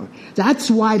anymore. That's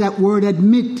why that word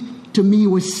admit to me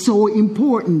was so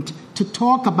important to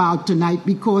talk about tonight,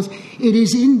 because it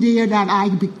is in there that I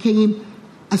became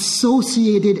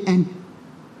associated and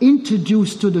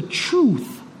introduced to the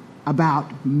truth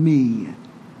about me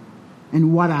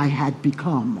and what I had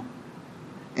become.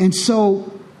 And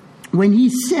so when he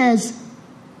says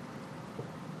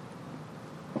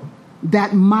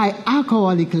that my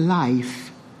alcoholic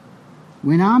life,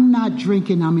 when I'm not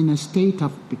drinking, I'm in a state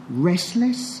of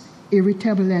restless,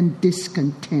 irritable, and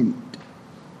discontented,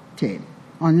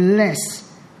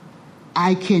 unless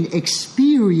I can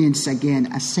experience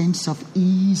again a sense of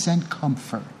ease and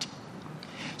comfort.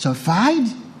 So if I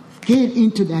get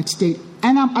into that state,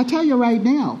 and I tell you right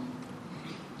now,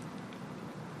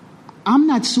 I'm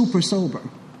not super sober.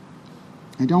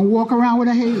 I don't walk around with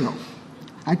a halo.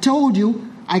 I told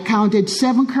you I counted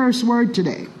 7 curse words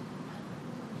today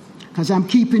because I'm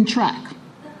keeping track.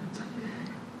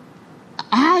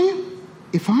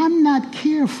 If I'm not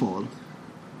careful,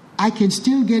 I can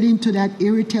still get into that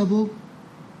irritable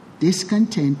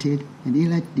discontented, and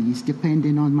ill at ease,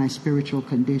 depending on my spiritual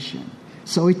condition.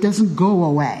 So it doesn't go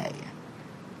away,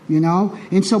 you know?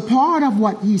 And so part of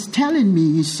what he's telling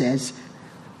me, he says,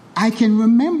 I can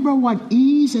remember what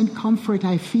ease and comfort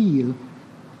I feel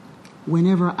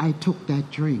whenever I took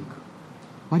that drink,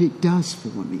 what it does for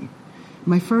me.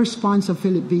 My first sponsor,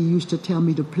 Philip B., used to tell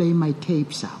me to play my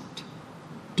tapes out.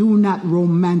 Do not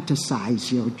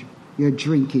romanticize your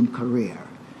drinking career,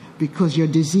 because your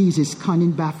disease is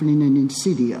cunning, baffling, and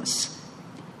insidious.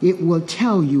 It will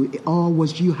tell you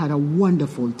you had a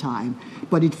wonderful time,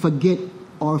 but it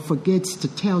forgets to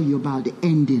tell you about the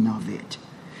ending of it.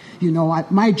 You know,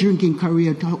 my drinking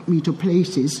career took me to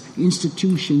places,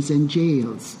 institutions, and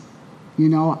jails. You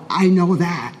know, I know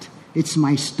that. It's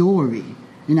my story,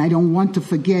 and I don't want to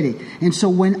forget it. And so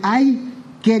when I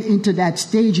get into that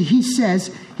stage, he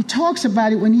talks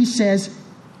about it when he says,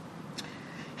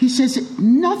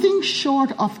 nothing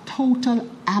short of total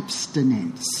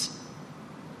abstinence.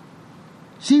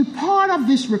 See, part of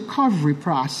this recovery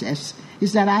process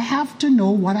is that I have to know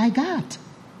what I got.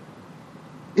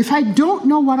 If I don't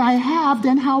know what I have,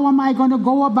 then how am I going to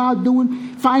go about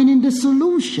finding the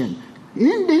solution?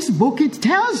 In this book, it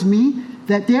tells me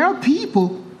that there are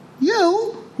people,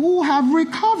 who have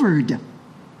recovered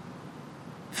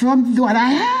from what I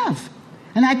have.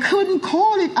 And I couldn't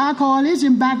call it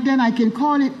alcoholism back then. I can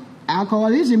call it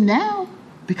alcoholism now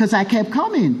because I kept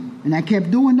coming and I kept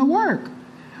doing the work.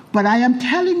 But I am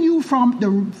telling you, from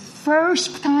the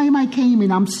first time I came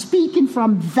in, I'm speaking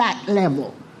from that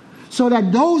level, so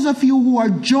that those of you who are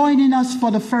joining us for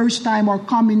the first time or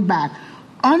coming back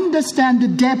understand the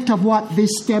depth of what this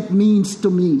step means to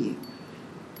me.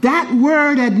 That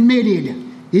word admitted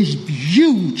is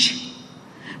huge.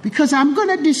 Because I'm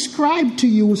going to describe to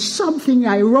you something.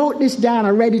 I wrote this down, I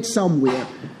read it somewhere,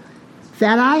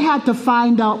 that I had to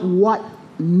find out what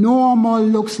normal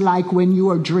looks like when you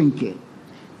are drinking.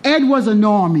 Ed was a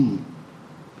normie.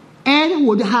 Ed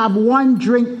would have one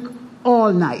drink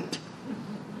all night.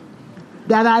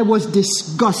 That I was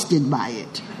disgusted by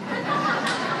it.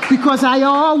 Because I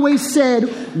always said,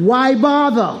 why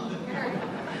bother?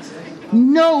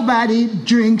 Nobody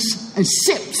drinks and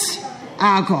sips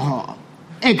alcohol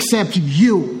except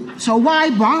you. So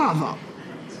why bother?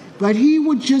 But he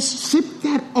would just sip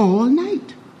that all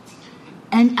night.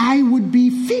 And I would be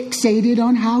fixated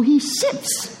on how he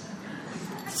sips.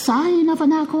 Sign of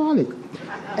an alcoholic.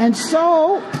 And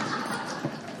so,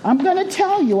 I'm going to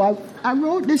tell you, I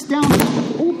wrote this down.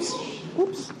 Oops,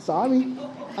 sorry.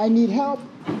 I need help.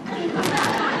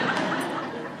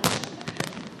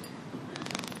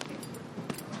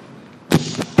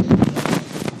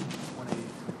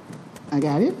 I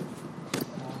got it.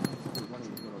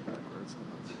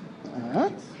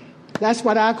 That's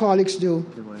what alcoholics do.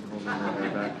 Do you mind holding your hair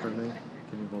back for me?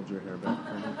 Can you hold your hair back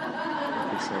for me?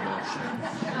 Thank you so much.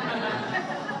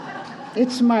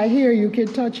 It's my hair. You can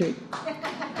touch it.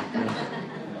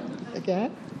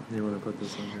 Okay? You want to put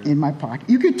this on here? In my pocket.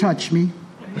 You can touch me.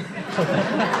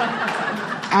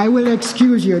 I will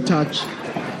excuse your touch.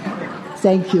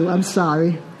 Thank you. I'm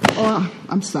sorry. Oh,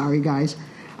 I'm sorry, guys.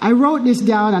 I wrote this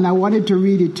down and I wanted to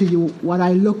read it to you, what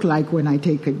I look like when I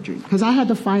take a drink. Because I had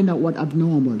to find out what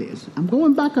abnormal is. I'm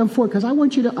going back and forth because I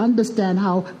want you to understand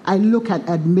how I look at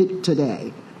admit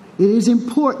today. It is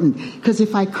important because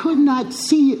if I could not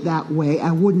see it that way,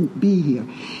 I wouldn't be here.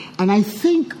 And I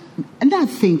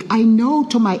know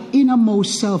to my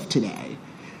innermost self today,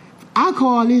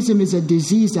 alcoholism is a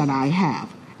disease that I have.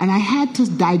 And I had to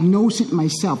diagnose it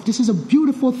myself. This is a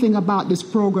beautiful thing about this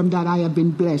program that I have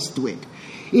been blessed with.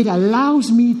 It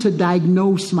allows me to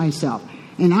diagnose myself.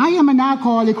 And I am an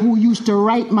alcoholic who used to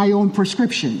write my own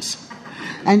prescriptions.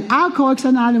 And Alcoholics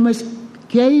Anonymous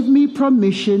gave me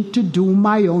permission to do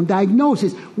my own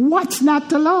diagnosis. What's not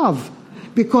to love?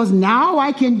 Because now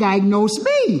I can diagnose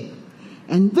me.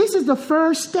 And this is the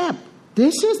first step.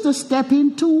 This is the step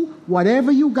into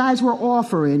whatever you guys were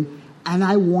offering. And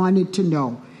I wanted to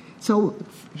know. So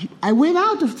I went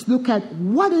out to look at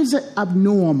what is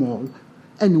abnormal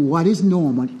and what is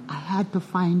normal. I had to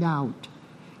find out.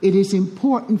 It is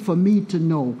important for me to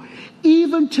know.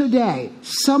 Even today,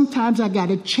 sometimes I got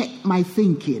to check my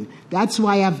thinking. That's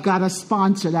why I've got a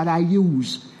sponsor that I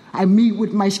use. I meet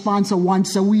with my sponsor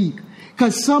once a week.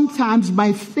 Because sometimes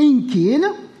my thinking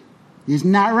is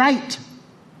not right.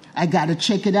 I got to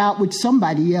check it out with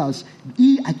somebody else.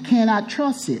 I cannot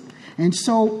trust it. And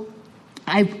so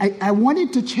I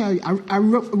wanted to tell you, I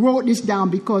wrote this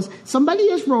down because somebody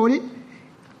else wrote it.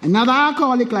 Another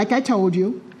alcoholic, like I told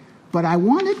you. But I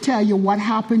want to tell you what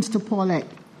happens to Paulette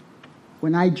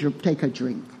when I take a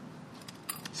drink.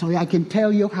 So I can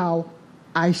tell you how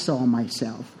I saw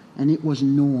myself and it was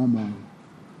normal.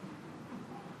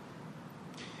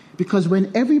 Because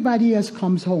when everybody else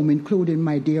comes home, including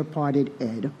my dear parted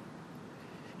Ed,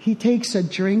 he takes a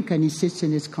drink and he sits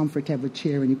in his comfortable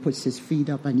chair and he puts his feet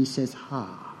up and he says,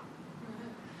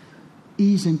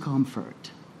 ease and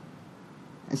comfort,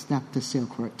 as Dr.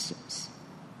 Silkworth says.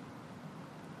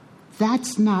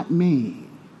 That's not me.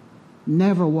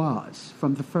 Never was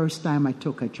from the first time I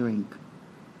took a drink.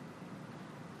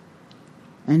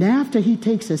 And after he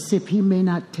takes a sip, he may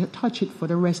not touch it for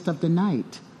the rest of the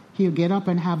night. He'll get up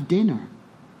and have dinner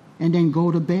and then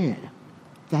go to bed.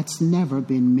 That's never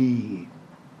been me.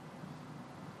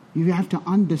 You have to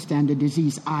understand the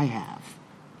disease I have.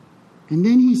 And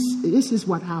then this is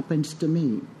what happens to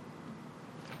me.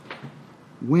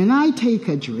 When I take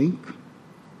a drink,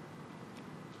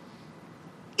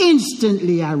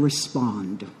 instantly I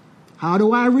respond. How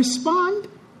do I respond?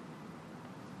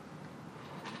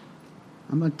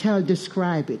 I'm going to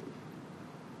describe it.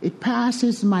 It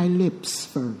passes my lips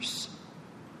first.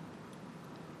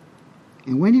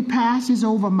 And when it passes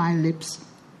over my lips,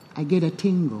 I get a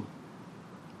tingle.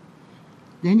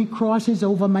 Then it crosses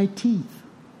over my teeth.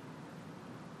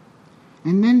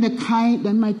 And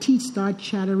then my teeth start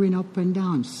chattering up and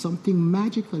down. Something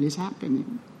magical is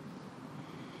happening.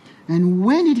 And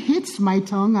when it hits my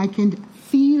tongue, I can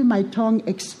feel my tongue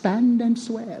expand and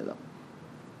swell.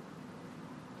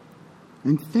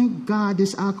 And thank God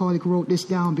this alcoholic wrote this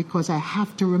down because I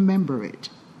have to remember it.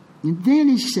 And then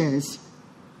it says,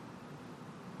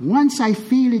 once I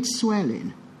feel it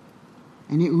swelling,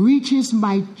 and it reaches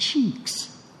my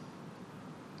cheeks,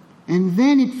 and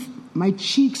then my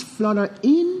cheeks flutter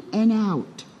in and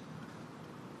out.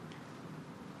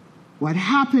 What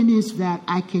happened is that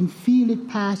I can feel it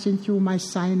passing through my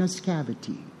sinus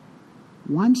cavity.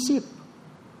 One sip.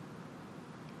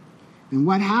 And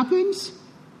what happens?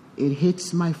 It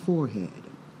hits my forehead.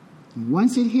 And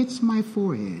once it hits my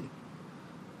forehead,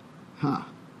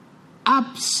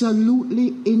 absolutely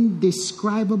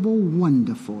indescribable,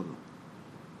 wonderful.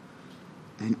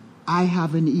 And I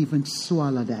haven't even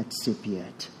swallowed that sip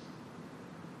yet.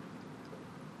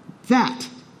 That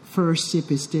first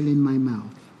sip is still in my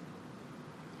mouth.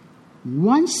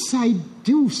 Once I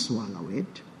do swallow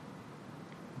it,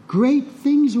 great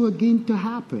things will begin to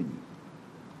happen.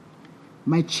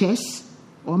 My chest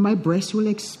or my breast will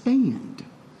expand.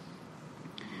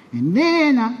 And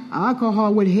then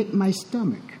alcohol will hit my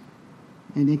stomach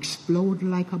and explode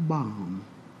like a bomb.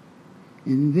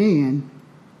 And then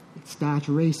it starts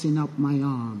racing up my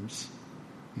arms.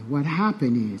 And what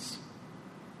happened is,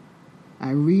 I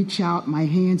reach out my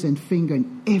hands and finger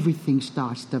and everything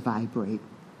starts to vibrate.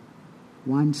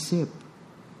 One sip.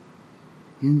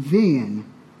 And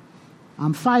then,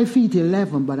 I'm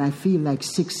 5'11", but I feel like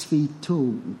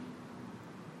 6'2".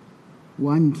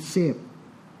 One sip.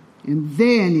 And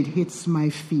then it hits my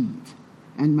feet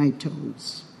and my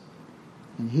toes.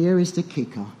 And here is the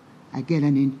kicker. I get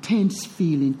an intense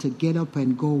feeling to get up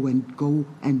and go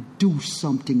and do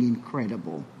something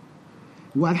incredible.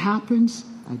 What happens?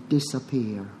 I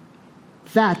disappear.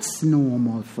 That's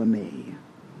normal for me.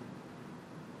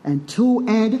 And to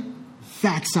Ed,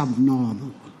 that's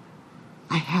abnormal.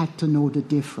 I had to know the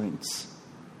difference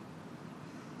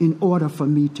in order for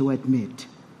me to admit.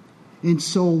 And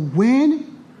so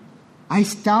when I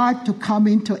start to come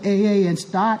into AA and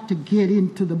start to get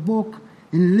into the book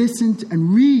and listen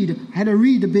and read, I had to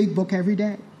read the big book every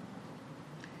day.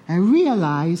 I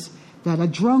realized that a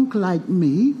drunk like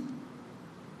me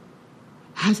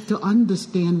has to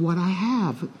understand what I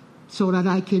have so that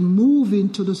I can move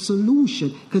into the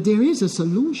solution, because there is a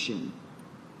solution.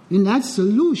 And that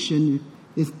solution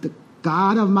is the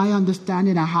God of my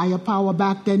understanding, a higher power.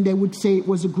 Back then they would say it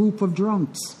was a group of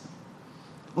drunks,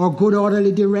 or good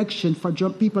orderly direction for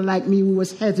drunk people like me who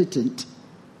was hesitant.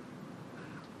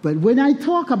 But when I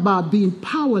talk about being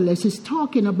powerless, it's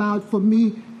talking about, for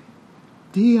me,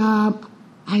 I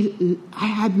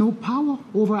had no power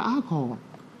over alcohol.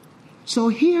 So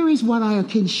here is what I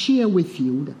can share with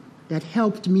you that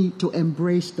helped me to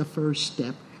embrace the first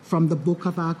step from the book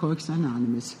of Alcoholics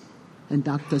Anonymous and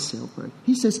Dr. Silkworth.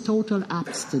 He says total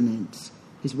abstinence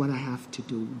is what I have to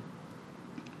do.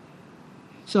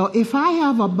 So if I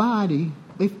have a body,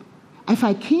 if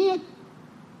I can't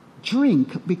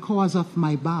drink because of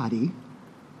my body,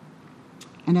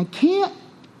 and I can't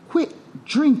quit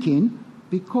drinking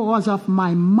because of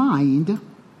my mind,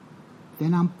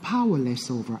 then I'm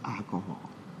powerless over alcohol.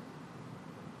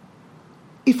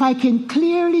 If I can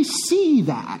clearly see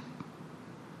that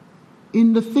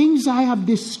in the things I have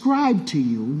described to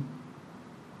you,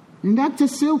 and Dr.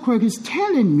 Silkworth is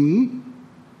telling me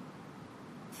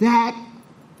that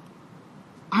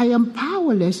I am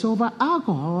powerless over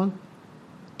alcohol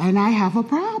and I have a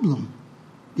problem.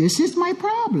 This is my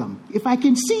problem, if I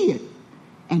can see it.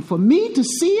 And for me to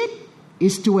see it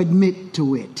is to admit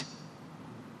to it.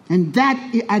 And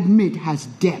that admit has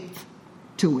depth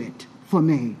to it for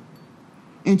me.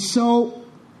 And so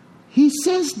he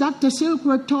says, Dr.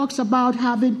 Silkworth talks about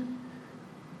having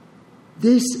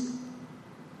this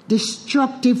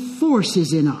destructive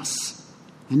forces in us.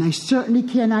 And I certainly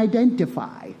can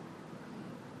identify.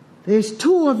 There's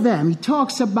two of them. He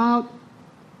talks about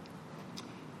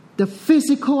the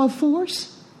physical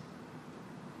force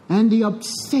and the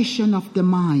obsession of the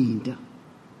mind.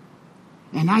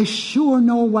 And I sure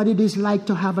know what it is like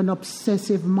to have an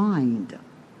obsessive mind.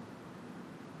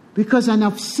 Because an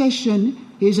obsession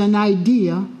is an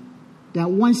idea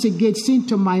that once it gets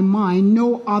into my mind,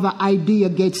 no other idea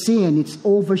gets in. It's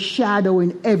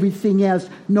overshadowing everything else,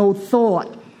 no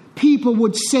thought. People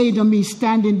would say to me,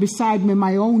 standing beside me,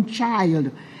 my own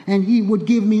child, and he would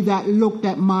give me that look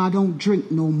that, Ma, don't drink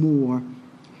no more.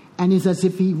 And it's as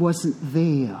if he wasn't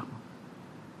there.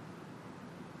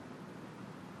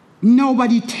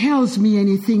 Nobody tells me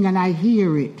anything and I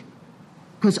hear it.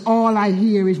 Because all I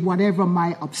hear is whatever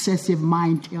my obsessive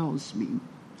mind tells me.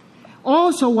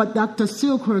 Also, what Dr.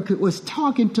 Silkworth was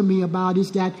talking to me about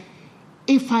is that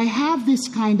if I have this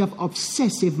kind of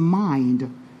obsessive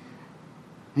mind,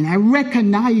 and I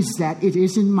recognize that it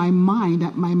is in my mind,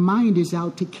 that my mind is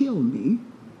out to kill me,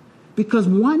 because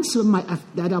once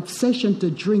that obsession to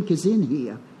drink is in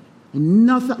here, and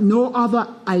no other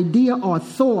idea or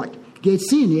thought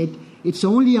gets in it, it's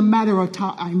only a matter of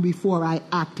time before I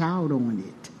act out on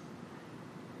it.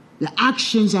 The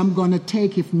actions I'm going to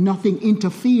take if nothing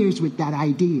interferes with that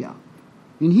idea.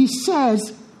 And he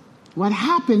says, what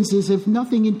happens is if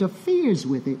nothing interferes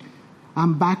with it,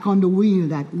 I'm back on the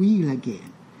wheel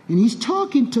again. And he's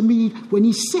talking to me when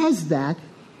he says that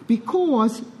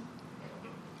because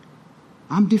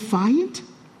I'm defiant.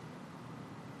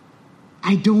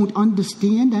 I don't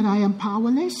understand that I am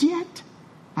powerless yet.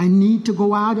 I need to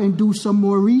go out and do some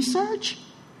more research.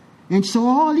 And so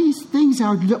all these things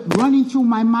are running through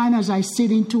my mind as I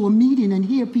sit into a meeting and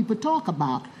hear people talk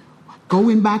about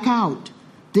going back out.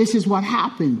 This is what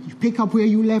happened. You pick up where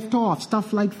you left off,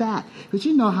 stuff like that. Because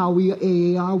you know how we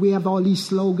are. We have all these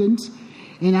slogans.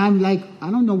 And I'm like, I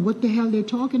don't know what the hell they're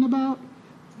talking about,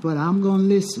 but I'm going to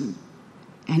listen.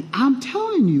 And I'm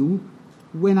telling you,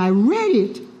 when I read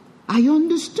it, I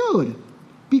understood.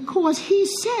 Because he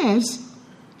says,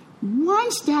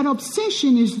 once that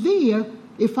obsession is there,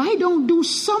 if I don't do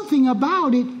something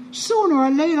about it, sooner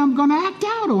or later I'm going to act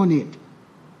out on it.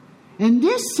 And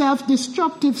this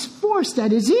self-destructive force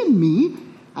that is in me,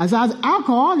 as an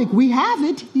alcoholic, we have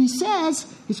it, he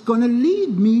says, it's going to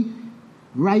lead me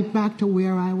right back to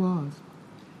where I was.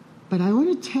 But I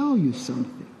want to tell you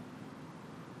something.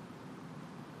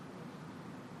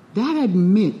 That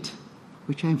admit,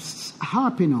 which I'm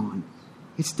harping on,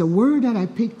 it's the word that I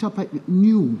picked up at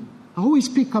new. I always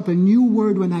pick up a new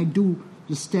word when I do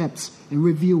the steps and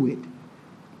review it.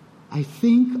 I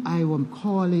think I will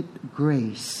call it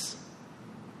grace.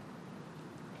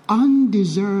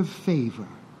 Undeserved favor.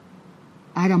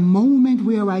 At a moment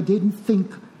where I didn't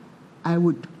think I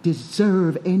would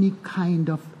deserve any kind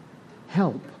of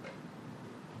help.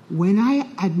 When I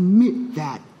admit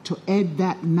that to Ed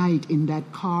that night in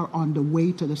that car on the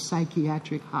way to the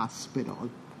psychiatric hospital,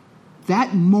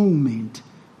 that moment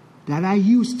that I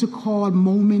used to call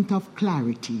moment of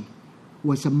clarity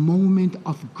was a moment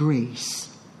of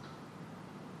grace.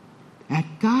 That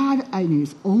God, in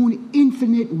his own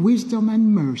infinite wisdom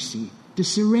and mercy, the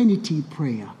serenity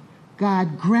prayer,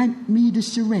 God grant me the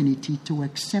serenity to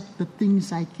accept the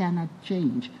things I cannot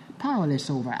change, powerless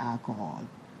over alcohol.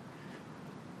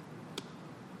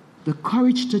 The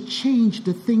courage to change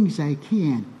the things I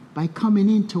can by coming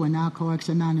into an Alcoholics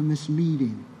Anonymous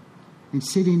meeting and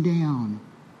sitting down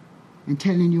and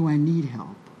telling you I need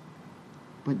help.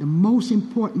 But the most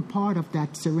important part of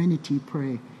that serenity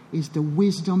prayer is the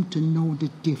wisdom to know the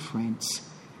difference.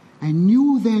 I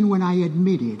knew then when I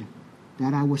admitted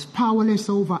that I was powerless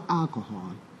over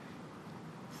alcohol,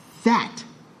 that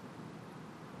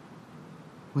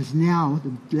was now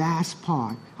the last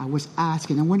part I was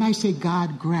asking. And when I say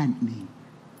God grant me,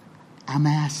 I'm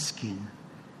asking,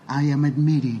 I am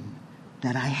admitting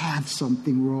that I have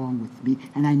something wrong with me,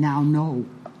 and I now know.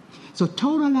 So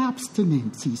total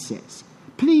abstinence, he says.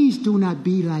 Please do not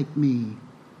be like me.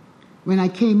 When I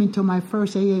came into my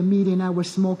first AA meeting, I was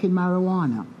smoking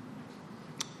marijuana.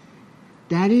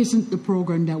 That isn't the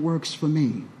program that works for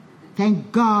me.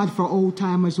 Thank God for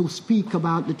old-timers who speak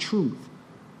about the truth.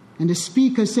 And the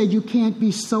speaker said you can't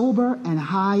be sober and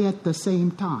high at the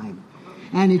same time.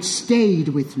 and it stayed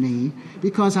with me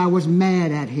because I was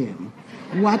mad at him.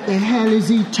 What the hell is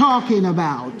he talking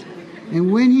about?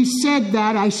 And when he said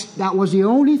that, that was the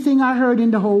only thing I heard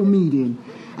in the whole meeting.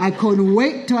 I couldn't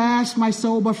wait to ask my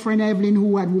sober friend Evelyn,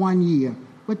 who had 1 year,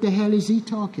 what the hell is he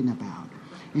talking about?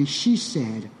 And she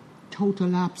said,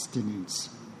 total abstinence.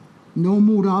 No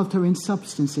mood-altering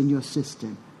substance in your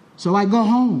system. So I go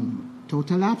home,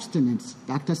 total abstinence.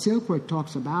 Dr. Silkworth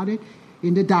talks about it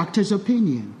in the doctor's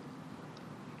opinion.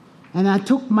 And I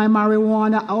took my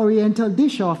marijuana oriental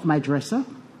dish off my dresser,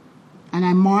 and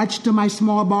I marched to my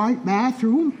small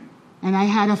bathroom, and I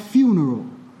had a funeral.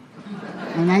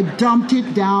 And I dumped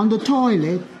it down the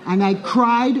toilet, and I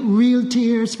cried real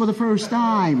tears for the first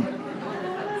time.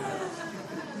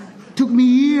 Took me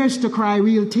years to cry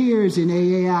real tears in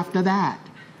AA after that.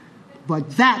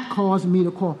 But that caused me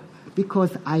to call,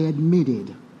 because I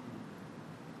admitted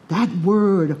that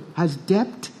word has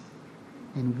depth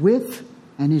and width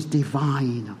and is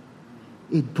divine.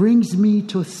 It brings me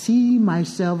to see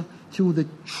myself through the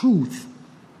truth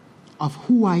of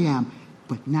who I am.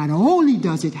 But not only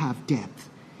does it have depth,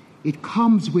 it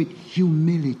comes with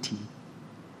humility.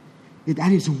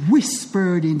 That is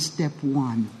whispered in step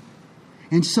 1.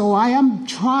 And so I am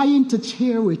trying to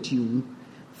share with you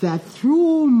that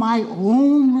through my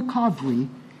own recovery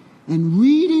and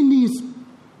reading these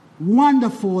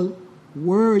wonderful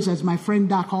words, as my friend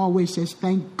Doc always says,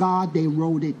 thank God they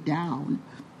wrote it down,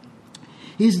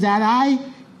 is that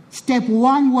step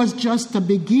 1 was just the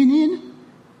beginning.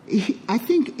 I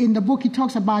think in the book he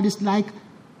talks about it's like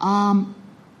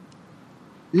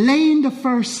laying the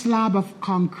first slab of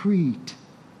concrete.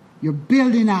 You're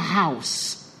building a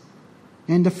house.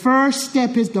 And the first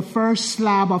step is the first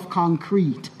slab of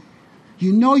concrete.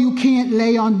 You know you can't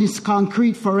lay on this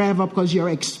concrete forever because you're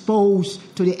exposed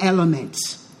to the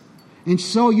elements. And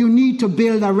so you need to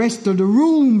build the rest of the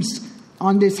rooms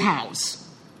on this house.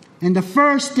 And the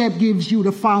first step gives you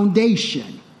the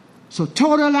foundation. So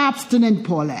total abstinence,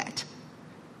 Paulette.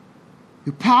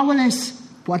 You're powerless.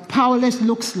 What powerless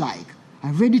looks like. I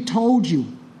already told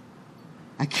you.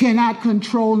 I cannot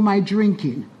control my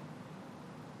drinking.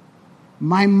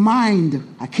 My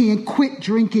mind, I can't quit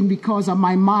drinking because of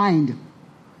my mind.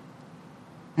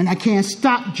 And I can't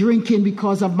stop drinking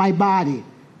because of my body.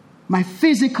 My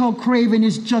physical craving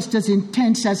is just as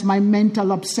intense as my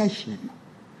mental obsession.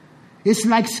 It's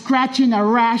like scratching a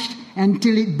rash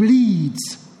until it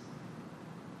bleeds.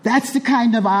 That's the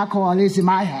kind of alcoholism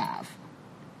I have.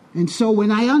 And so when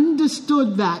I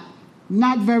understood that,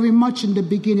 not very much in the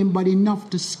beginning, but enough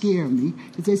to scare me,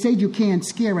 because they say you can't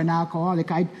scare an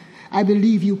alcoholic. I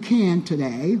believe you can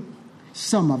today,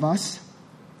 some of us.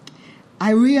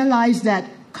 I realized that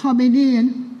coming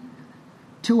in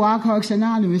to Alcoholics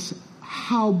Anonymous,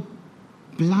 how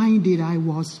blinded I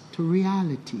was to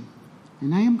reality.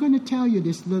 And I am going to tell you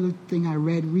this little thing I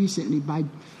read recently by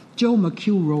Joe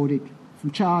McHugh, wrote it,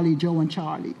 from Charlie, Joe and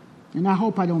Charlie. And I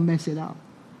hope I don't mess it up.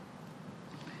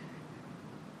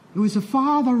 It was a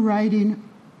father writing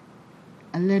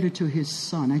a letter to his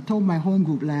son. I told my home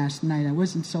group last night I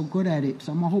wasn't so good at it,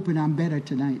 so I'm hoping I'm better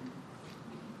tonight.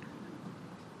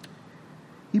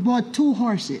 He bought 2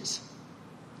 horses.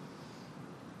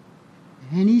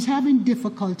 And he's having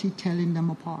difficulty telling them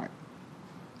apart.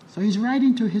 So he's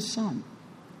writing to his son.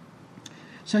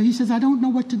 So he says, I don't know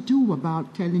what to do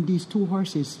about telling these 2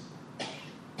 horses.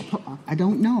 I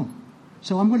don't know.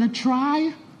 So I'm going to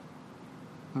try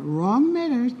a wrong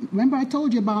method. Remember I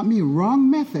told you about me, wrong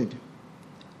method.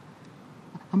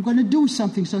 I'm going to do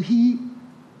something. So he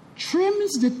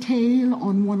trims the tail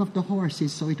on one of the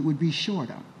horses so it would be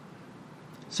shorter,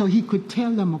 so he could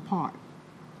tell them apart.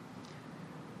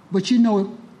 But you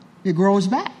know, it grows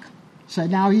back. So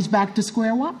now he's back to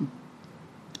square one.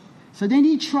 So then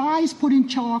he tries putting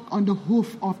chalk on the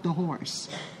hoof of the horse.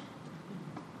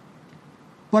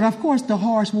 But of course, the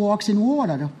horse walks in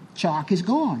water. The chalk is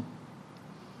gone.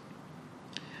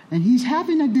 And he's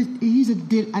in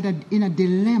a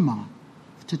dilemma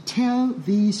to tell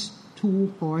these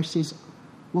 2 horses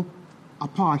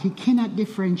apart. He cannot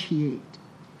differentiate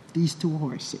these 2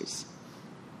 horses.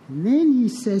 And then he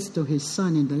says to his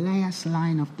son in the last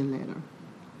line of the letter,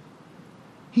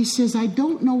 he says, I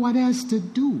don't know what else to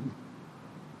do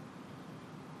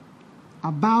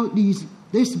about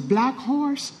this black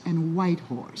horse and white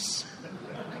horse.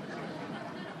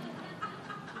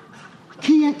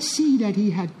 Can't see that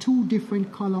he had 2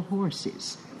 different color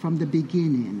horses from the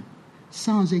beginning.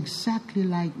 Sounds exactly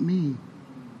like me.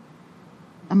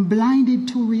 I'm blinded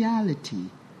to reality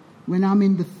when I'm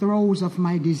in the throes of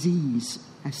my disease,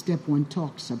 as step 1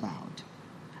 talks about.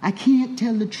 I can't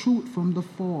tell the truth from the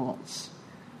false.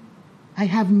 I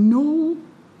have no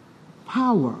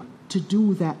power to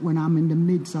do that when I'm in the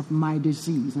midst of my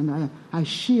disease. And I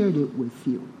shared it with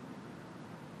you.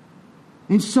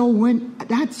 And so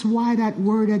that's why that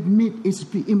word admit is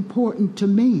important to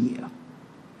me.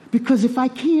 Because if I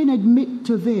can't admit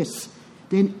to this,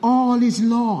 then all is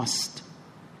lost.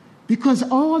 Because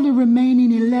all the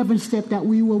remaining 11 steps that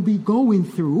we will be going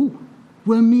through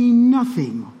will mean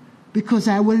nothing. Because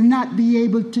I will not be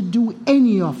able to do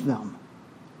any of them.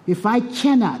 If I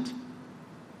cannot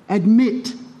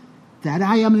admit that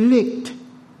I am licked,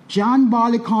 John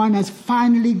Barleycorn has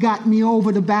finally got me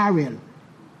over the barrel.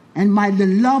 And the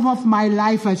love of my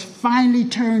life has finally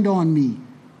turned on me.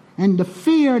 And the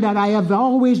fear that I have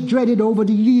always dreaded over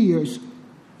the years,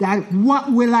 that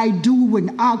what will I do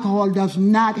when alcohol does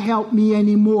not help me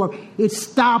anymore? It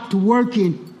stopped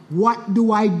working. What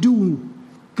do I do?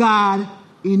 God,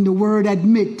 in the word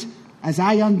admit, as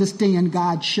I understand,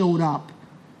 God showed up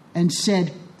and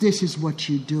said, this is what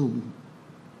you do.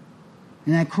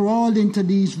 And I crawled into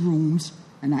these rooms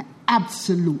and I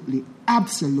absolutely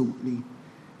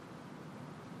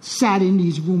sat in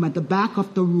these rooms at the back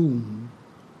of the room,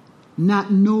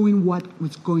 not knowing what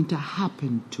was going to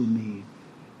happen to me.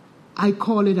 I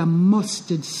call it a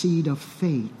mustard seed of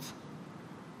faith.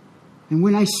 And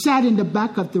when I sat in the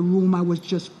back of the room, I was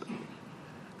just,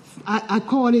 I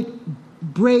call it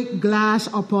break glass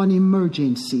upon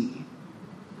emergency.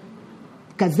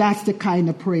 Because that's the kind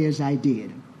of prayers I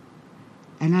did.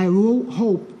 And I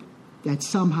hope that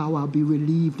somehow I'll be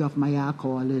relieved of my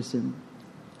alcoholism.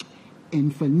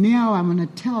 And for now, I'm going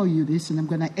to tell you this, and I'm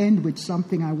going to end with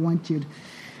something I wanted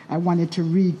to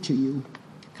read to you.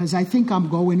 Because I think I'm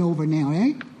going over now,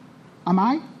 eh? Am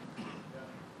I?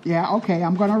 Yeah, okay,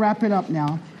 I'm going to wrap it up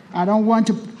now. I don't want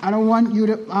to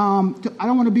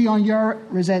be on your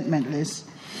resentment list.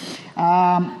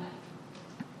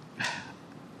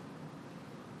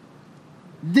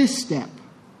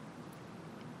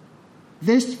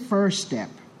 This first step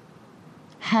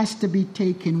has to be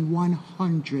taken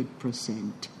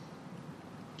 100%.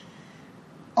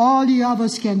 All the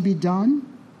others can be done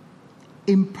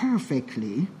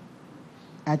imperfectly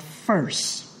at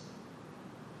first.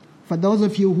 For those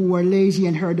of you who were lazy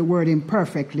and heard the word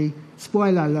imperfectly,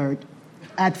 spoiler alert,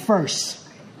 at first.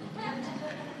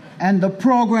 And the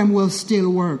program will still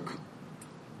work.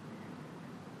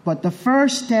 But the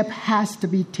first step has to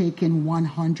be taken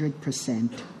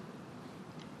 100%.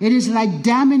 It is like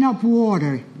damming up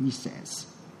water, he says.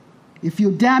 If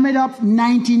you dam it up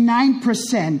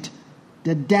 99%,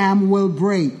 the dam will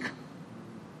break.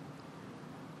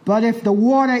 But if the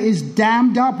water is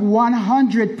dammed up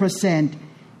 100%,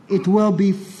 it will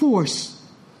be forced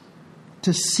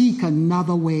to seek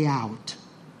another way out.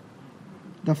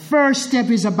 The first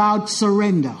step is about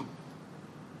surrender.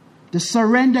 The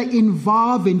surrender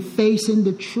involved in facing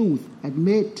the truth.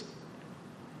 Admit.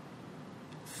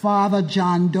 Father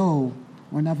John Doe,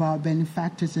 one of our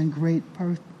benefactors and great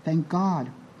person, thank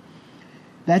God.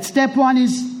 That step one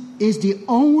is the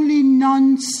only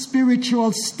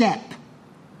non-spiritual step.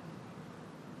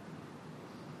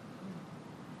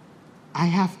 I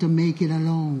have to make it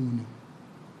alone.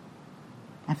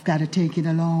 I've got to take it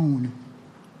alone.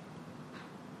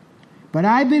 But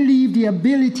I believe the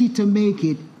ability to make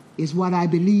it is what I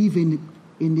believe in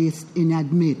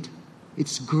admit.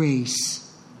 It's grace.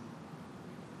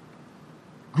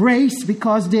 Grace,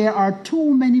 because there are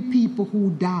too many people who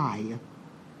die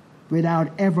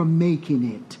without ever making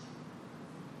it.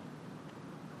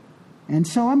 And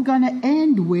so I'm going to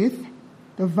end with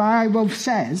the Bible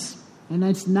says, and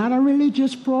it's not a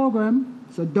religious program,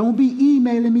 so don't be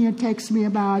emailing me and text me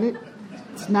about it.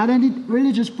 It's not a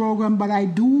religious program, but I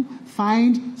do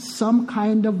find some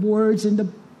kind of words in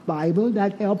the Bible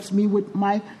that helps me with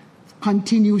my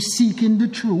continue seeking the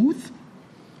truth.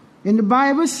 And the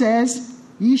Bible says,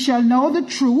 ye shall know the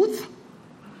truth,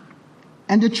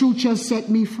 and the truth shall set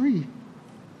me free.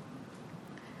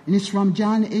 And it's from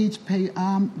John 8,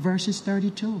 verses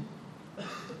 32.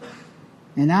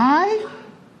 And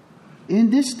in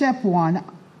this step one,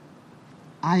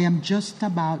 I am just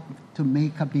about to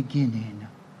make a beginning.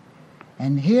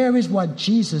 And here is what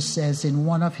Jesus says in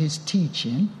one of his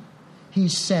teaching. He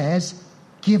says,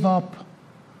 give up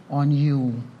on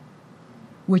you,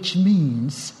 which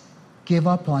means give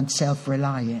up on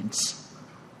self-reliance.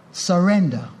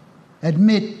 Surrender.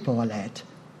 Admit, Paulette,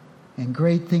 and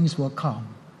great things will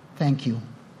come. Thank you.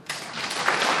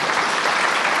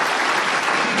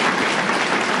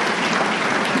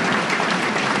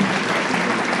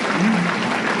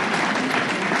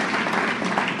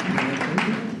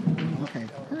 Okay.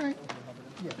 All right.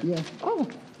 Yeah. Oh,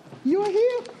 you're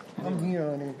here? I'm here,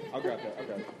 honey.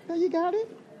 Oh, you got it?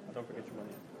 Don't forget your money.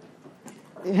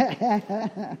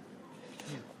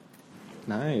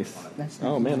 Nice. That's not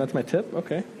Oh, man, that's my tip?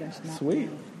 Okay. That's not Sweet.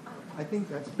 I think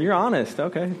that's You're honest.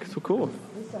 Okay, so cool.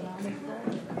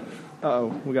 Uh-oh,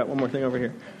 we got one more thing over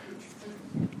here.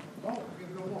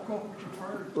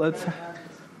 Let's...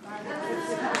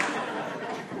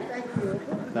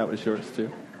 That was yours,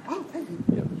 too. Oh, thank you.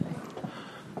 Yep.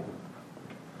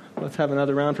 Let's have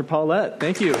another round for Paulette.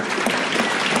 Thank you. And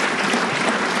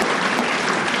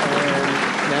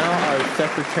now our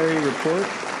secretary report.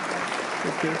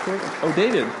 Oh,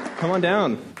 David, come on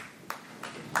down.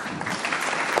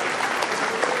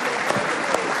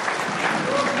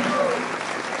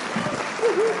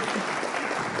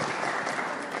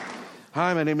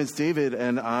 Hi, my name is David,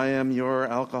 and I am your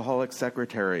alcoholic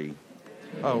secretary.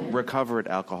 Oh, recovered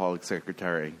alcoholic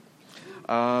secretary.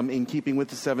 In keeping with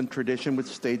the seventh tradition, which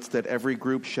states that every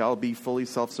group shall be fully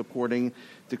self-supporting,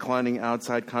 declining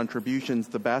outside contributions,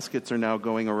 the baskets are now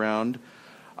going around.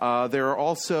 There are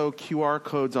also QR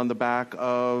codes on the back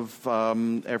of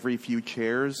every few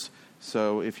chairs,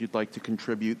 so if you'd like to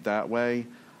contribute that way,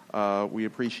 we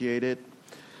appreciate it.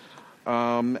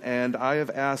 And I have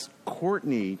asked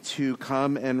Courtney to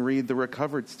come and read the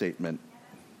recovered statement.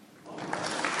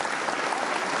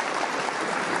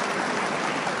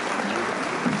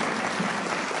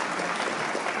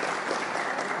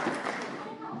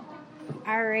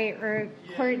 All right,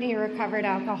 Courtney, recovered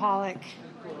alcoholic.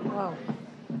 Whoa,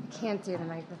 can't do the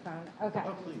microphone. Okay.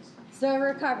 Oh, please. So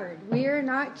recovered. We are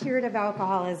not cured of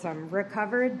alcoholism.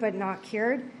 Recovered but not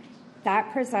cured,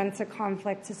 that presents a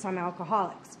conflict to some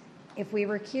alcoholics. If we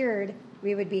were cured,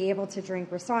 we would be able to drink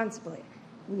responsibly.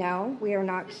 No, we are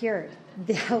not cured.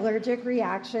 The allergic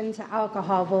reaction to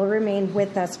alcohol will remain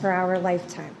with us for our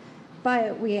lifetime,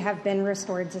 but we have been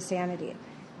restored to sanity.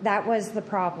 That was the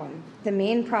problem. The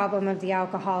main problem of the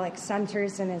alcoholic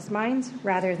centers in his mind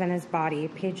rather than his body.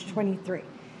 Page 23.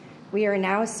 We are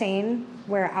now sane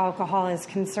where alcohol is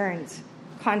concerned.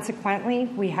 Consequently,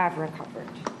 we have recovered.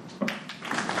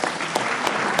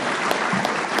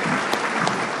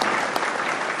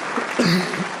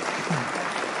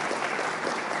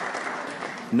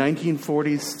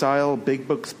 1940s style big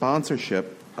book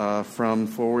sponsorship from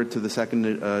Forward to the Second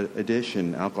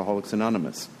Edition, Alcoholics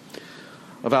Anonymous.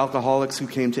 Of alcoholics who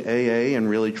came to AA and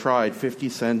really tried,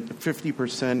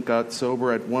 50% got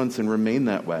sober at once and remained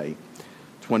that way.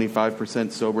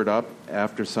 25% sobered up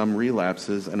after some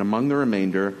relapses, and among the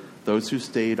remainder, those who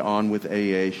stayed on with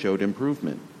AA showed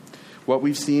improvement. What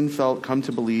we've seen, felt, come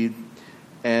to believe,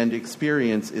 and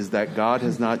experience is that God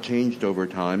has not changed over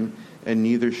time, and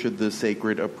neither should the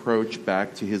sacred approach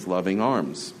back to his loving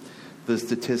arms. The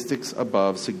statistics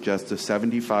above suggest a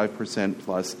 75%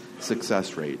 plus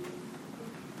success rate.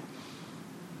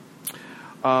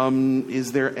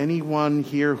 Is there anyone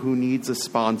here who needs a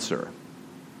sponsor?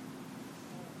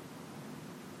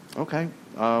 Okay,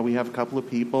 we have a couple of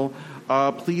people.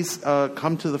 Please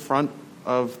come to the front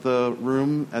of the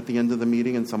room at the end of the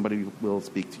meeting and somebody will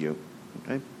speak to you.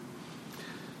 Okay?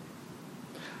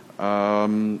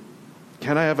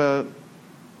 Can I have a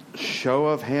show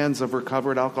of hands of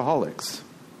recovered alcoholics?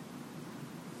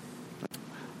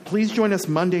 Please join us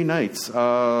Monday nights.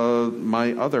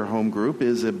 My other home group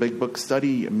is a Big Book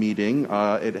study meeting.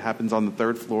 It happens on the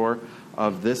third floor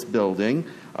of this building,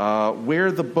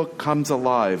 where the book comes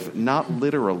alive. Not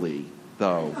literally,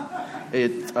 though.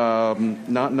 It's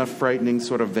not in a frightening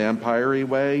sort of vampire-y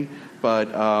way, but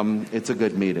it's a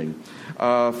good meeting.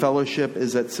 Fellowship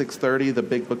is at 6:30. The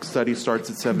Big Book study starts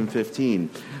at 7:15.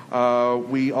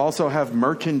 We also have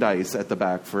merchandise at the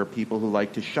back for people who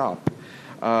like to shop.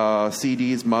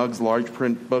 CDs, mugs, large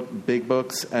print book, big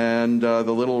books, and the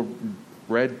little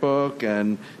red book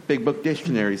and big book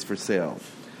dictionaries for sale.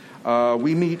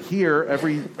 We meet here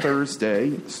every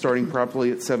Thursday, starting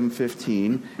promptly at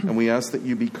 7:15, and we ask that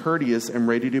you be courteous and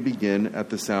ready to begin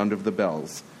at the sound of the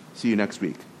bells. See you next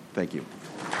week. Thank you.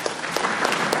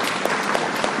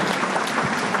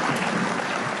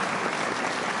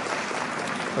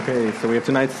 Okay, so we have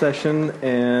tonight's session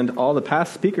and all the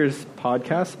past speakers'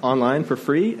 podcasts online for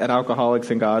free at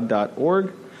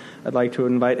alcoholicsandgod.org. I'd like to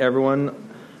invite everyone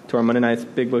to our Monday night's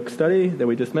Big Book study that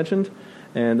we just mentioned.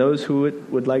 And those who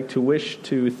would like to wish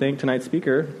to thank tonight's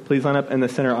speaker, please line up in the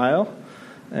center aisle.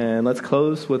 And let's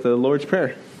close with the Lord's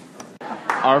Prayer.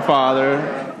 Our Father,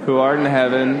 who art in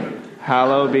heaven,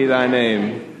 hallowed be thy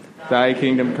name. Thy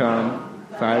kingdom come,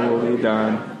 thy will be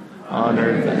done, on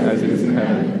earth as it is in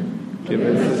heaven. Give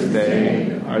us this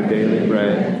day our daily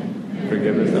bread.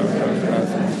 Forgive us our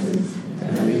trespasses,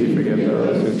 as we forgive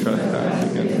those who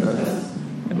trespass against us.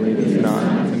 And lead us not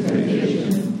into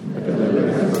temptation, but deliver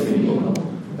us from evil.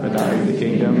 For thine is the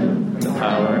kingdom, and the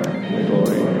power, and the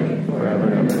glory, forever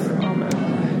and ever.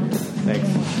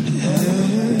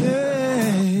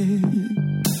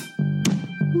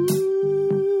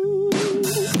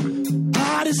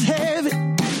 is heavy,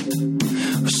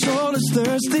 my soul is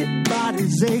thirsty,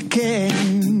 body's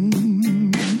aching.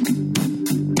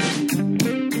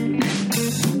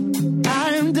 I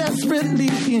am desperately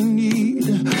in need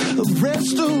of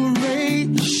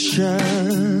restoration.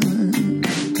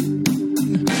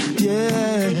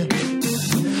 Yeah,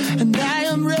 and I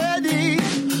am ready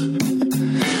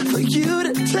for you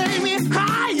to take me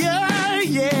higher.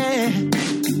 Yeah,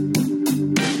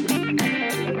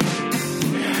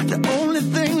 the only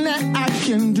thing that I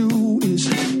can do is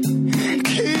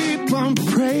keep on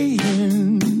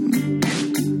praying.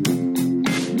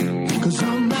 'Cause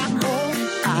on my own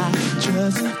I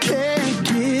just can't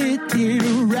get it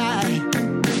right.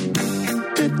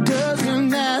 It doesn't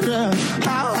matter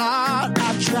how hard I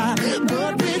try,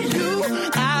 but with you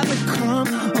I become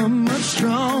a much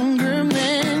stronger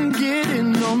man.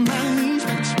 Getting on my knees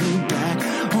puts me back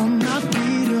on my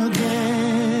feet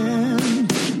again.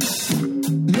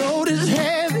 Load is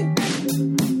heavy,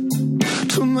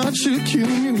 too much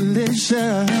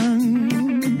accumulation.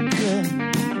 Yeah.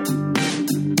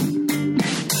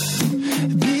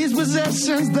 These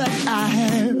possessions that I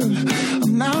have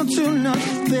amount to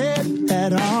nothing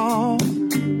at all.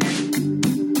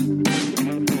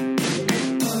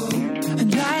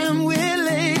 And I am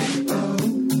willing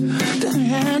to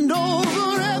hand over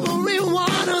every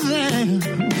one of them,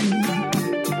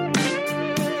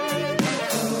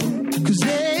 'cause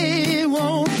they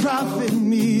won't profit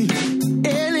me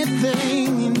anything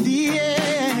in the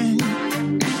end.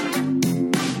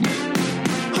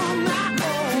 On my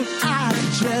own I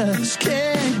just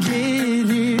can't get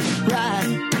it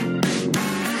right.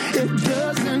 It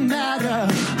doesn't matter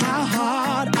how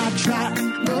hard I try,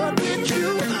 but with you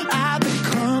I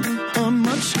become a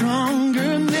much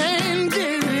stronger man.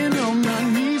 Getting on my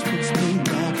knees puts me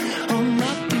back on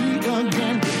my feet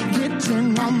again. Getting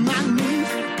on my knees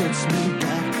puts me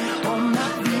back on my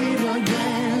feet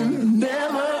again.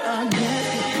 Never again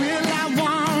will I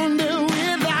wander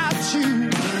without you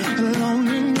alone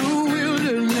in the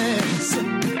wilderness.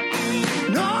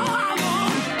 No, I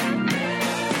won't.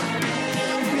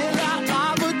 Will I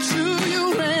offer to you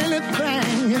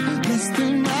anything less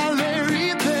than my very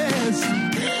best?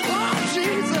 Oh,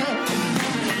 Jesus,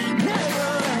 never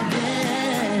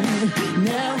again,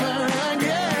 never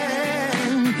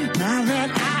again. Now that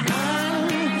I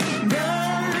understand.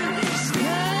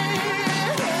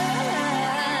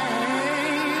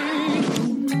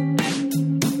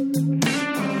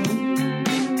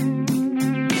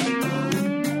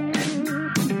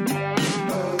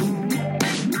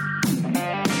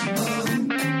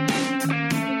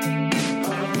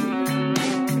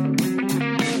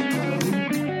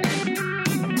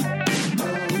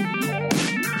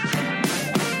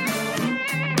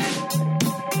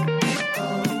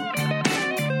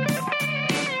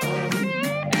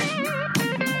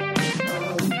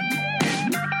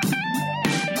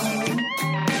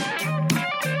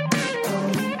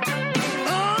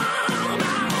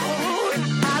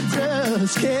 I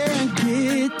just can't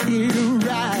get it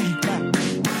right.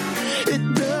 It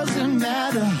doesn't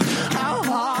matter how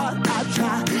hard I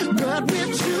try, but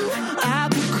with you I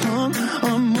become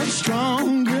a much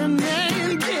stronger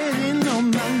man. Getting on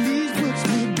my knees puts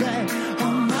me back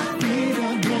on my feet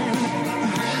again.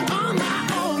 On my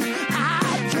own I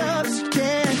just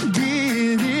can't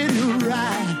get it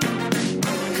right.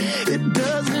 It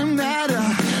doesn't matter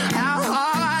how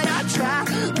hard I try,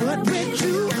 but with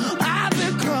you I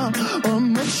become a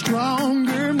much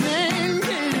stronger man.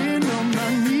 Getting on my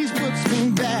knees puts me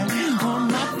back on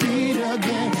my feet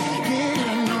again.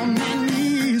 Getting on my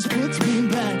knees puts me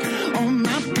back on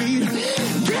my feet.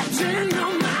 Getting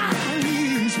on my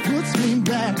knees puts me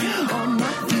back on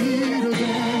my feet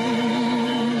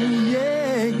again.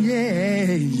 Yeah,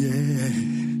 yeah, yeah.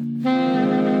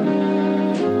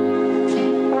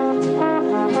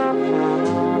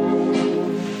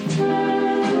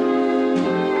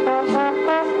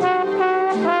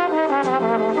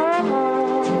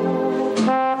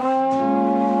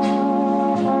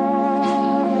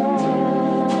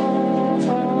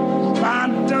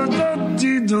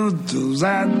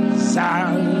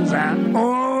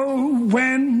 Oh,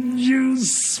 when you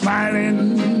smiling,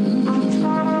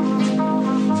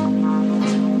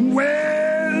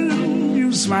 when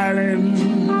you smiling,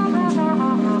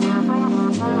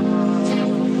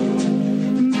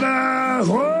 the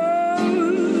whole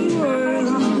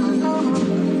world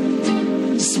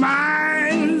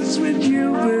smiles with you,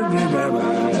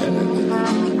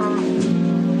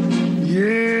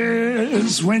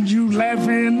 yes, when you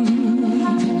laughing.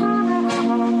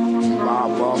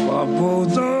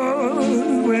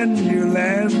 When you're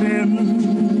laughing,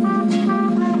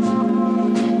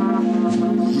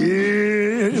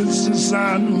 yeah, as the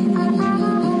sun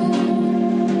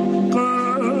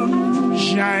comes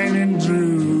shining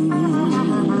through.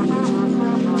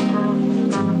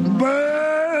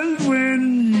 But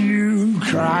when you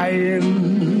crying,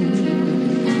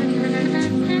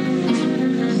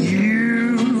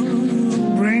 you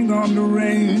bring on the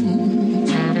rain.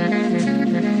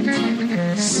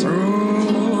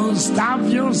 So stop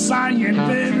your sighing,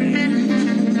 baby,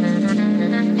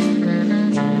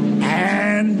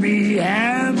 and be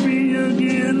happy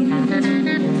again.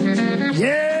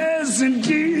 Yes, and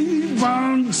keep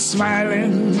on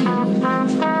smiling.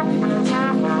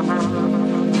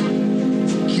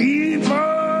 Keep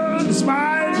on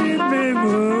smiling, baby.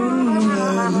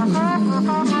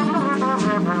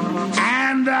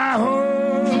 And I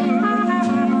hope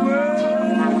the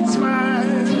world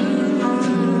smiles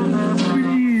for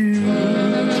you.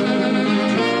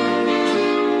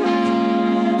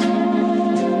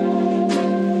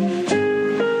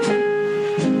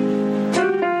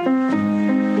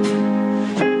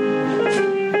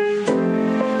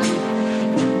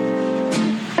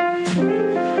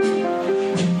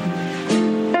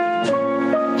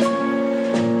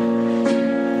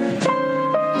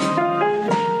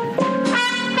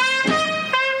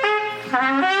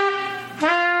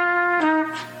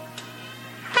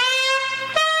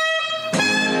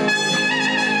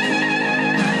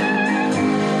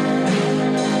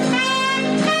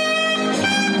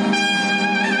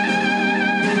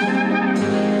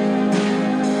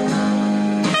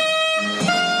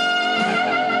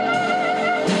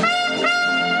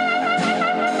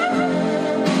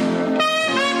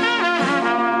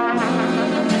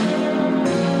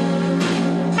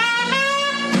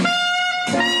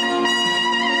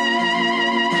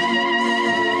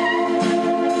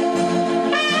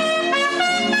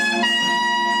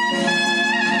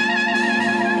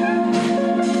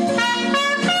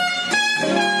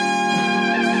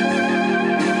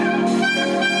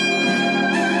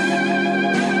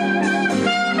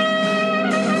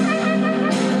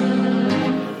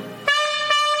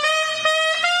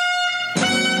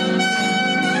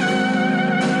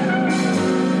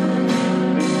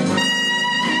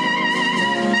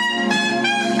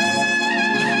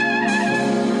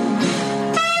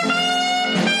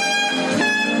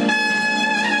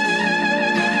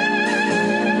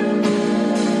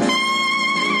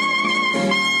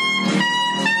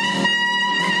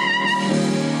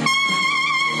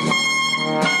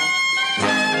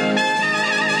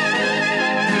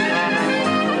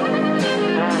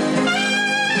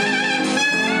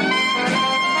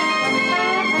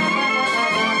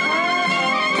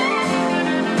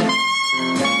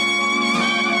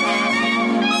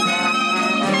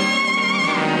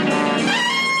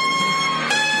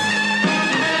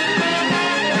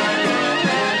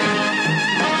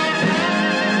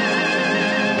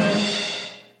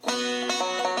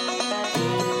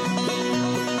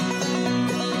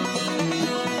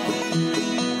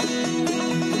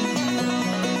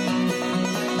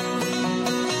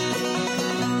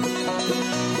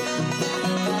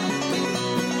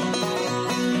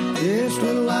 This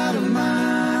little light of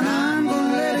mine, I'm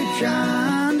gonna let it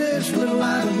shine. This little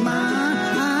light of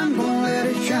mine, I'm gonna let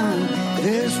it shine.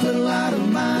 This little light of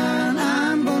mine,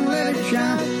 I'm gonna let it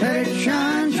shine. Let it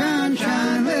shine, shine,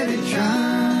 shine, let it shine.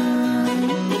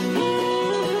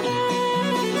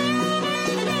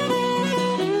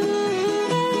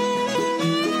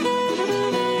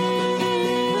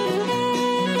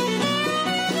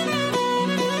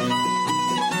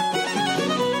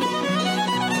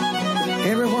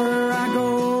 Everywhere I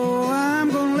go, I'm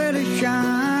gonna let it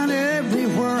shine.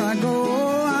 Everywhere I go,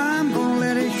 I'm gonna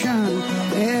let it shine.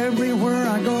 Everywhere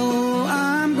I go,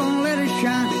 I'm gonna let it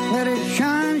shine. Let it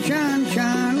shine, shine,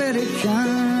 shine, let it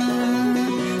shine.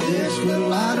 This little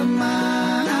light of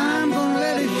mine, I'm gonna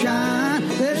let it shine.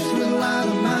 This little light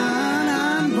of mine,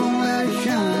 I'm gonna let it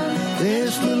shine.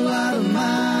 This little light of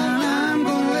mine, I'm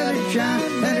gonna let it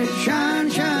shine. Let it shine,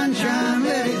 shine, shine,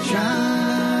 let it shine.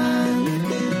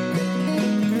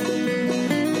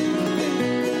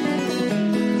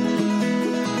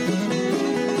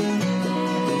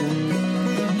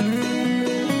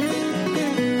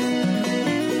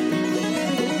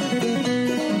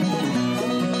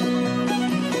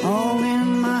 All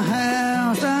in my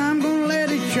house, I'm gonna let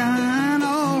it shine.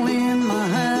 All in my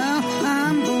house,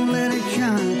 I'm gonna let it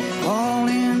shine. All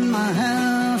in my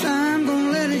house, I'm gonna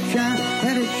let it shine.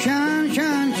 Let it shine,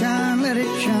 shine, shine, let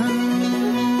it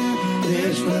shine.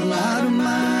 This little light of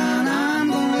mine, I'm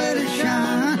gonna let it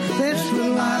shine. This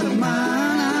little light of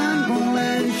mine, I'm gonna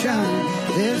let it shine.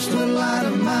 This little light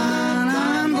of mine,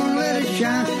 I'm gonna let it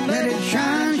shine. Let it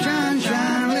shine, shine,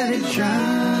 shine, let it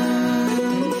shine.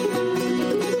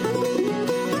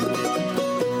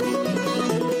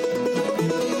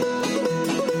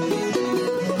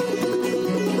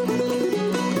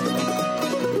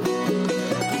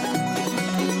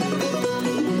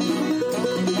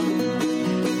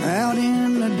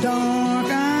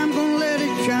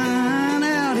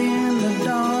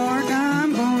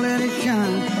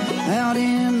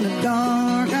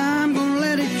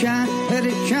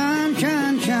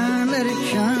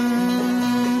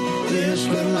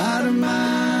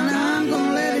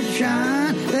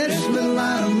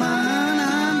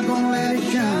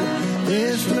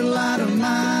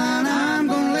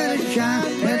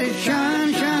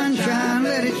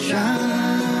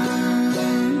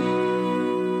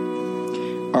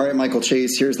 All right, Michael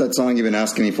Chase, here's that song you've been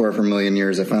asking me for a million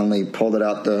years. I finally pulled it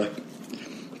out the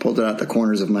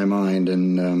corners of my mind,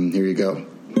 and here you go.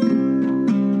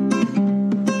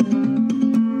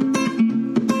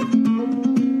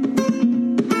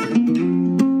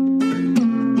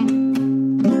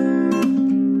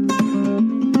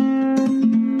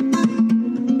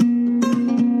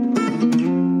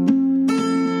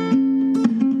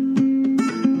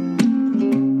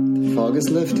 The fog is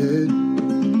lifted.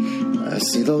 I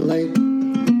see the light,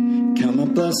 count my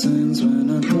blessings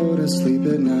when I go to sleep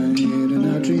at night, and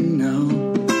I dream now.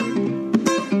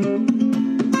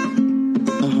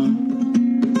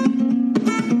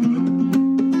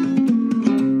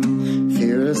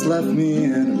 Fear has left me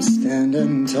and I'm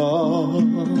standing tall.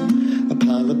 A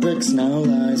pile of bricks now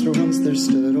lies where once there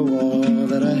stood a wall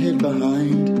that I hid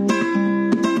behind.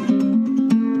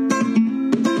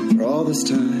 For all this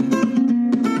time,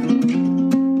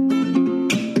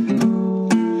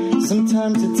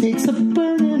 sometimes it takes a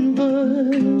burning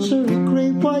bush or a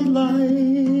great white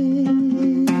light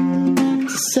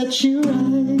to set you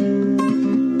right.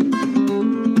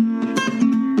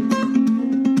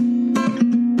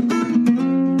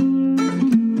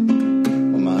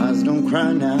 Well, my eyes don't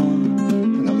cry now,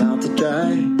 and I'm out to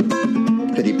dry.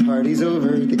 Pity party's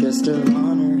over, the guest of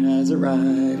honor has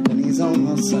arrived, and he's on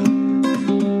my side.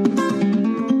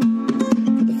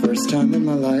 For the first time in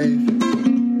my life,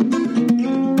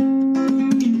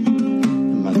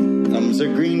 are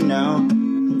green now,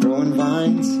 growing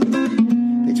vines.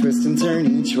 They twist and turn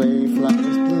each way, flowers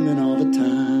blooming all the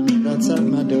time right outside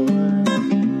my door,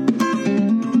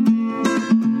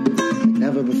 like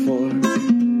never before.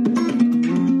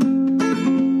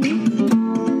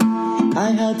 I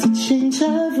had to change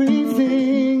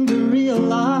everything to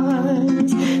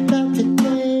realize that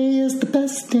today is the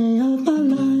best day of my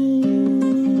life.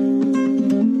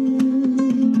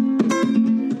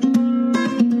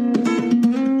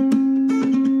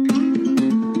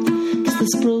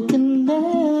 This broken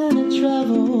man had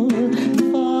traveled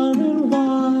far and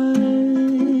wide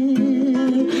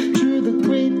through the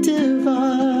great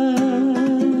divide,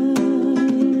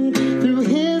 through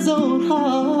his own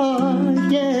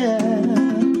heart, yeah.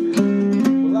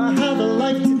 Well, I have a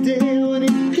life today when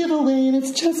it give away and it's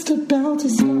just about to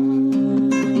start.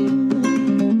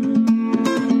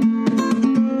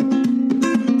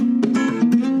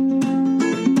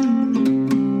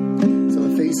 So I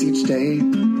face each day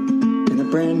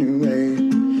brand new way,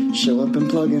 show up and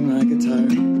plug in my guitar,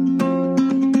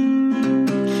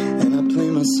 and I play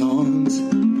my songs,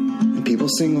 and people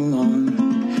sing along,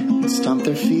 and stomp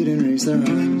their feet and raise their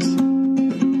arms.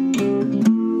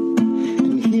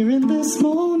 And here in this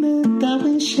moment that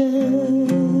we share,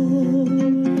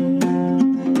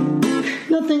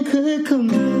 nothing could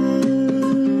compare.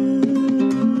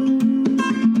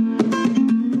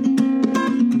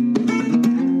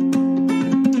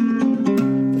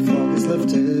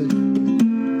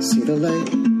 See the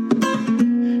light,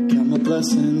 count my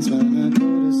blessings when I go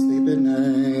to sleep at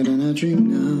night, and I dream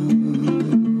now.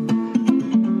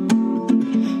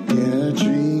 Yeah, I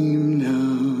dream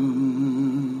now,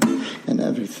 and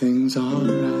everything's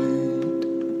alright.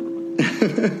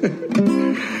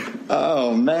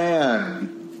 Oh man,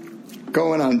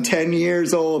 going on 10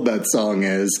 years old that song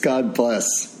is. God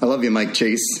bless. I love you, Mike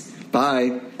Chase.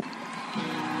 Bye.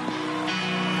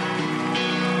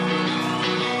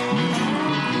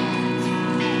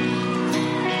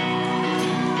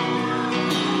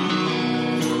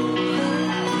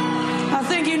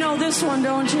 This one,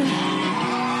 don't you?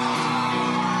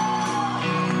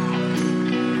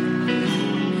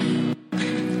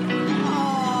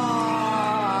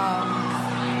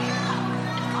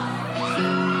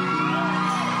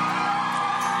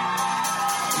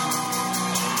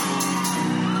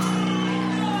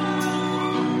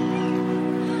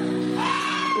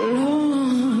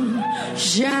 Lord,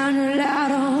 shine a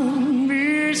light on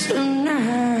me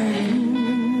tonight.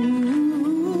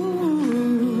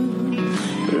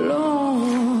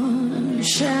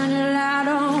 Shine a light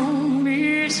on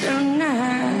me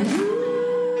tonight.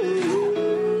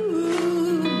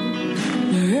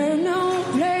 There ain't no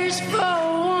place for a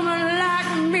woman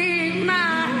like me.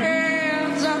 My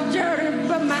hands are dirty,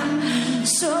 but my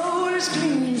soul is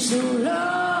clean. So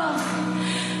Lord,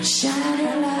 shine a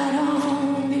light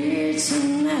on me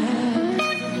tonight.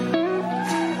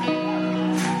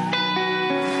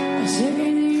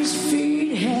 Taking these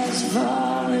feet as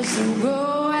far as the road.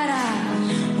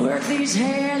 Work these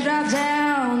hands right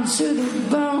down to the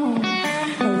bone.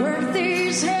 Work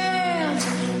these hands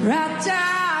right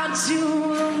down to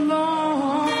the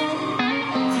bone.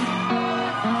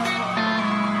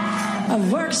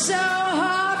 I've worked so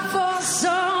hard for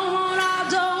someone I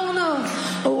don't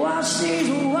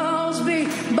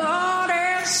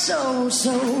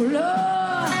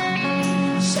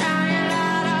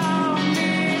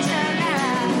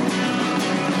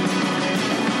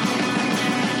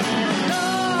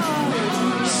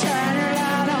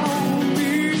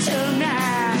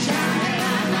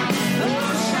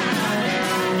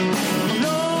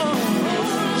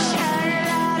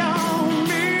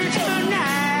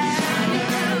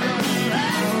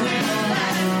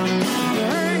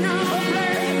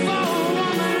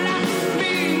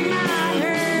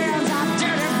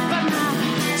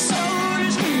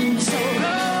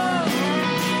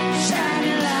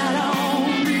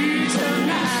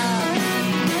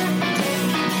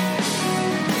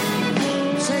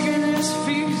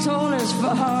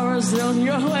horrors on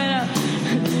your way.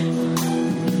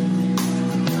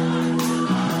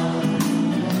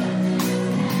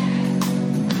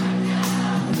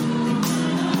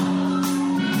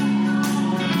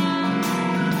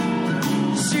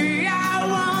 See, I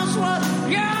once was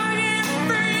young and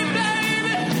free,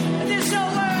 baby. This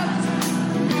old world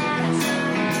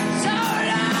so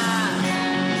long.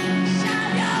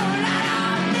 Shine your light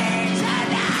on me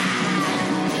tonight.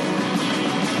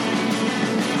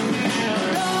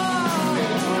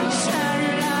 Lord, shine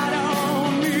your light on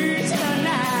me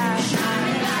tonight. Shine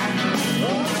your light,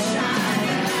 oh, shine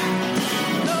your light.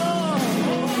 Lord,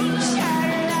 shine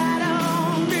your light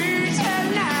on me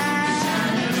tonight.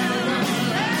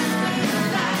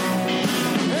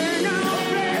 Ain't no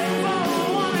place for a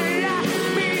woman like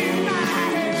me. My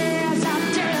hands are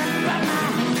dead, but my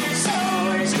soul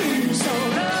is clean. So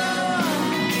Lord,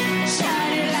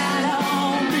 shine your light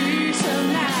on me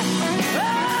tonight.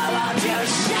 Oh, won't you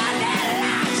shine that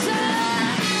light,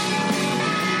 son?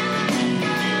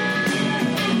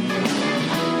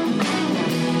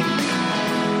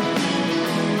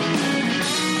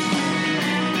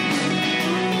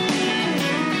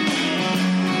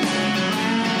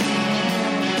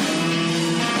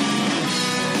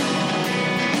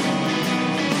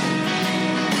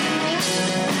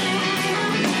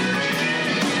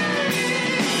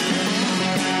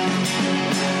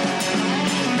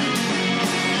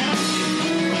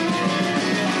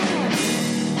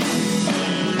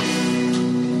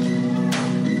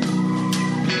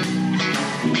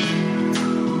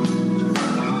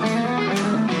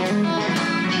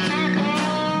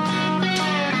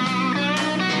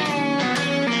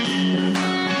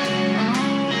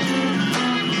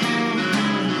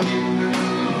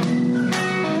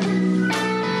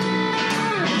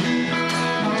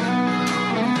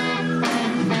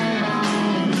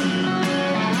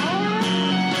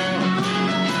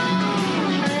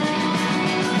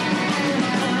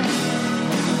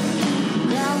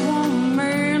 Got one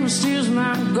man who steals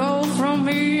my gold from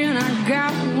me, and I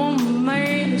got one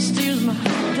man who steals my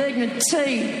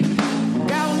dignity.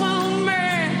 Got one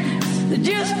man that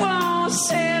just won't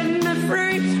say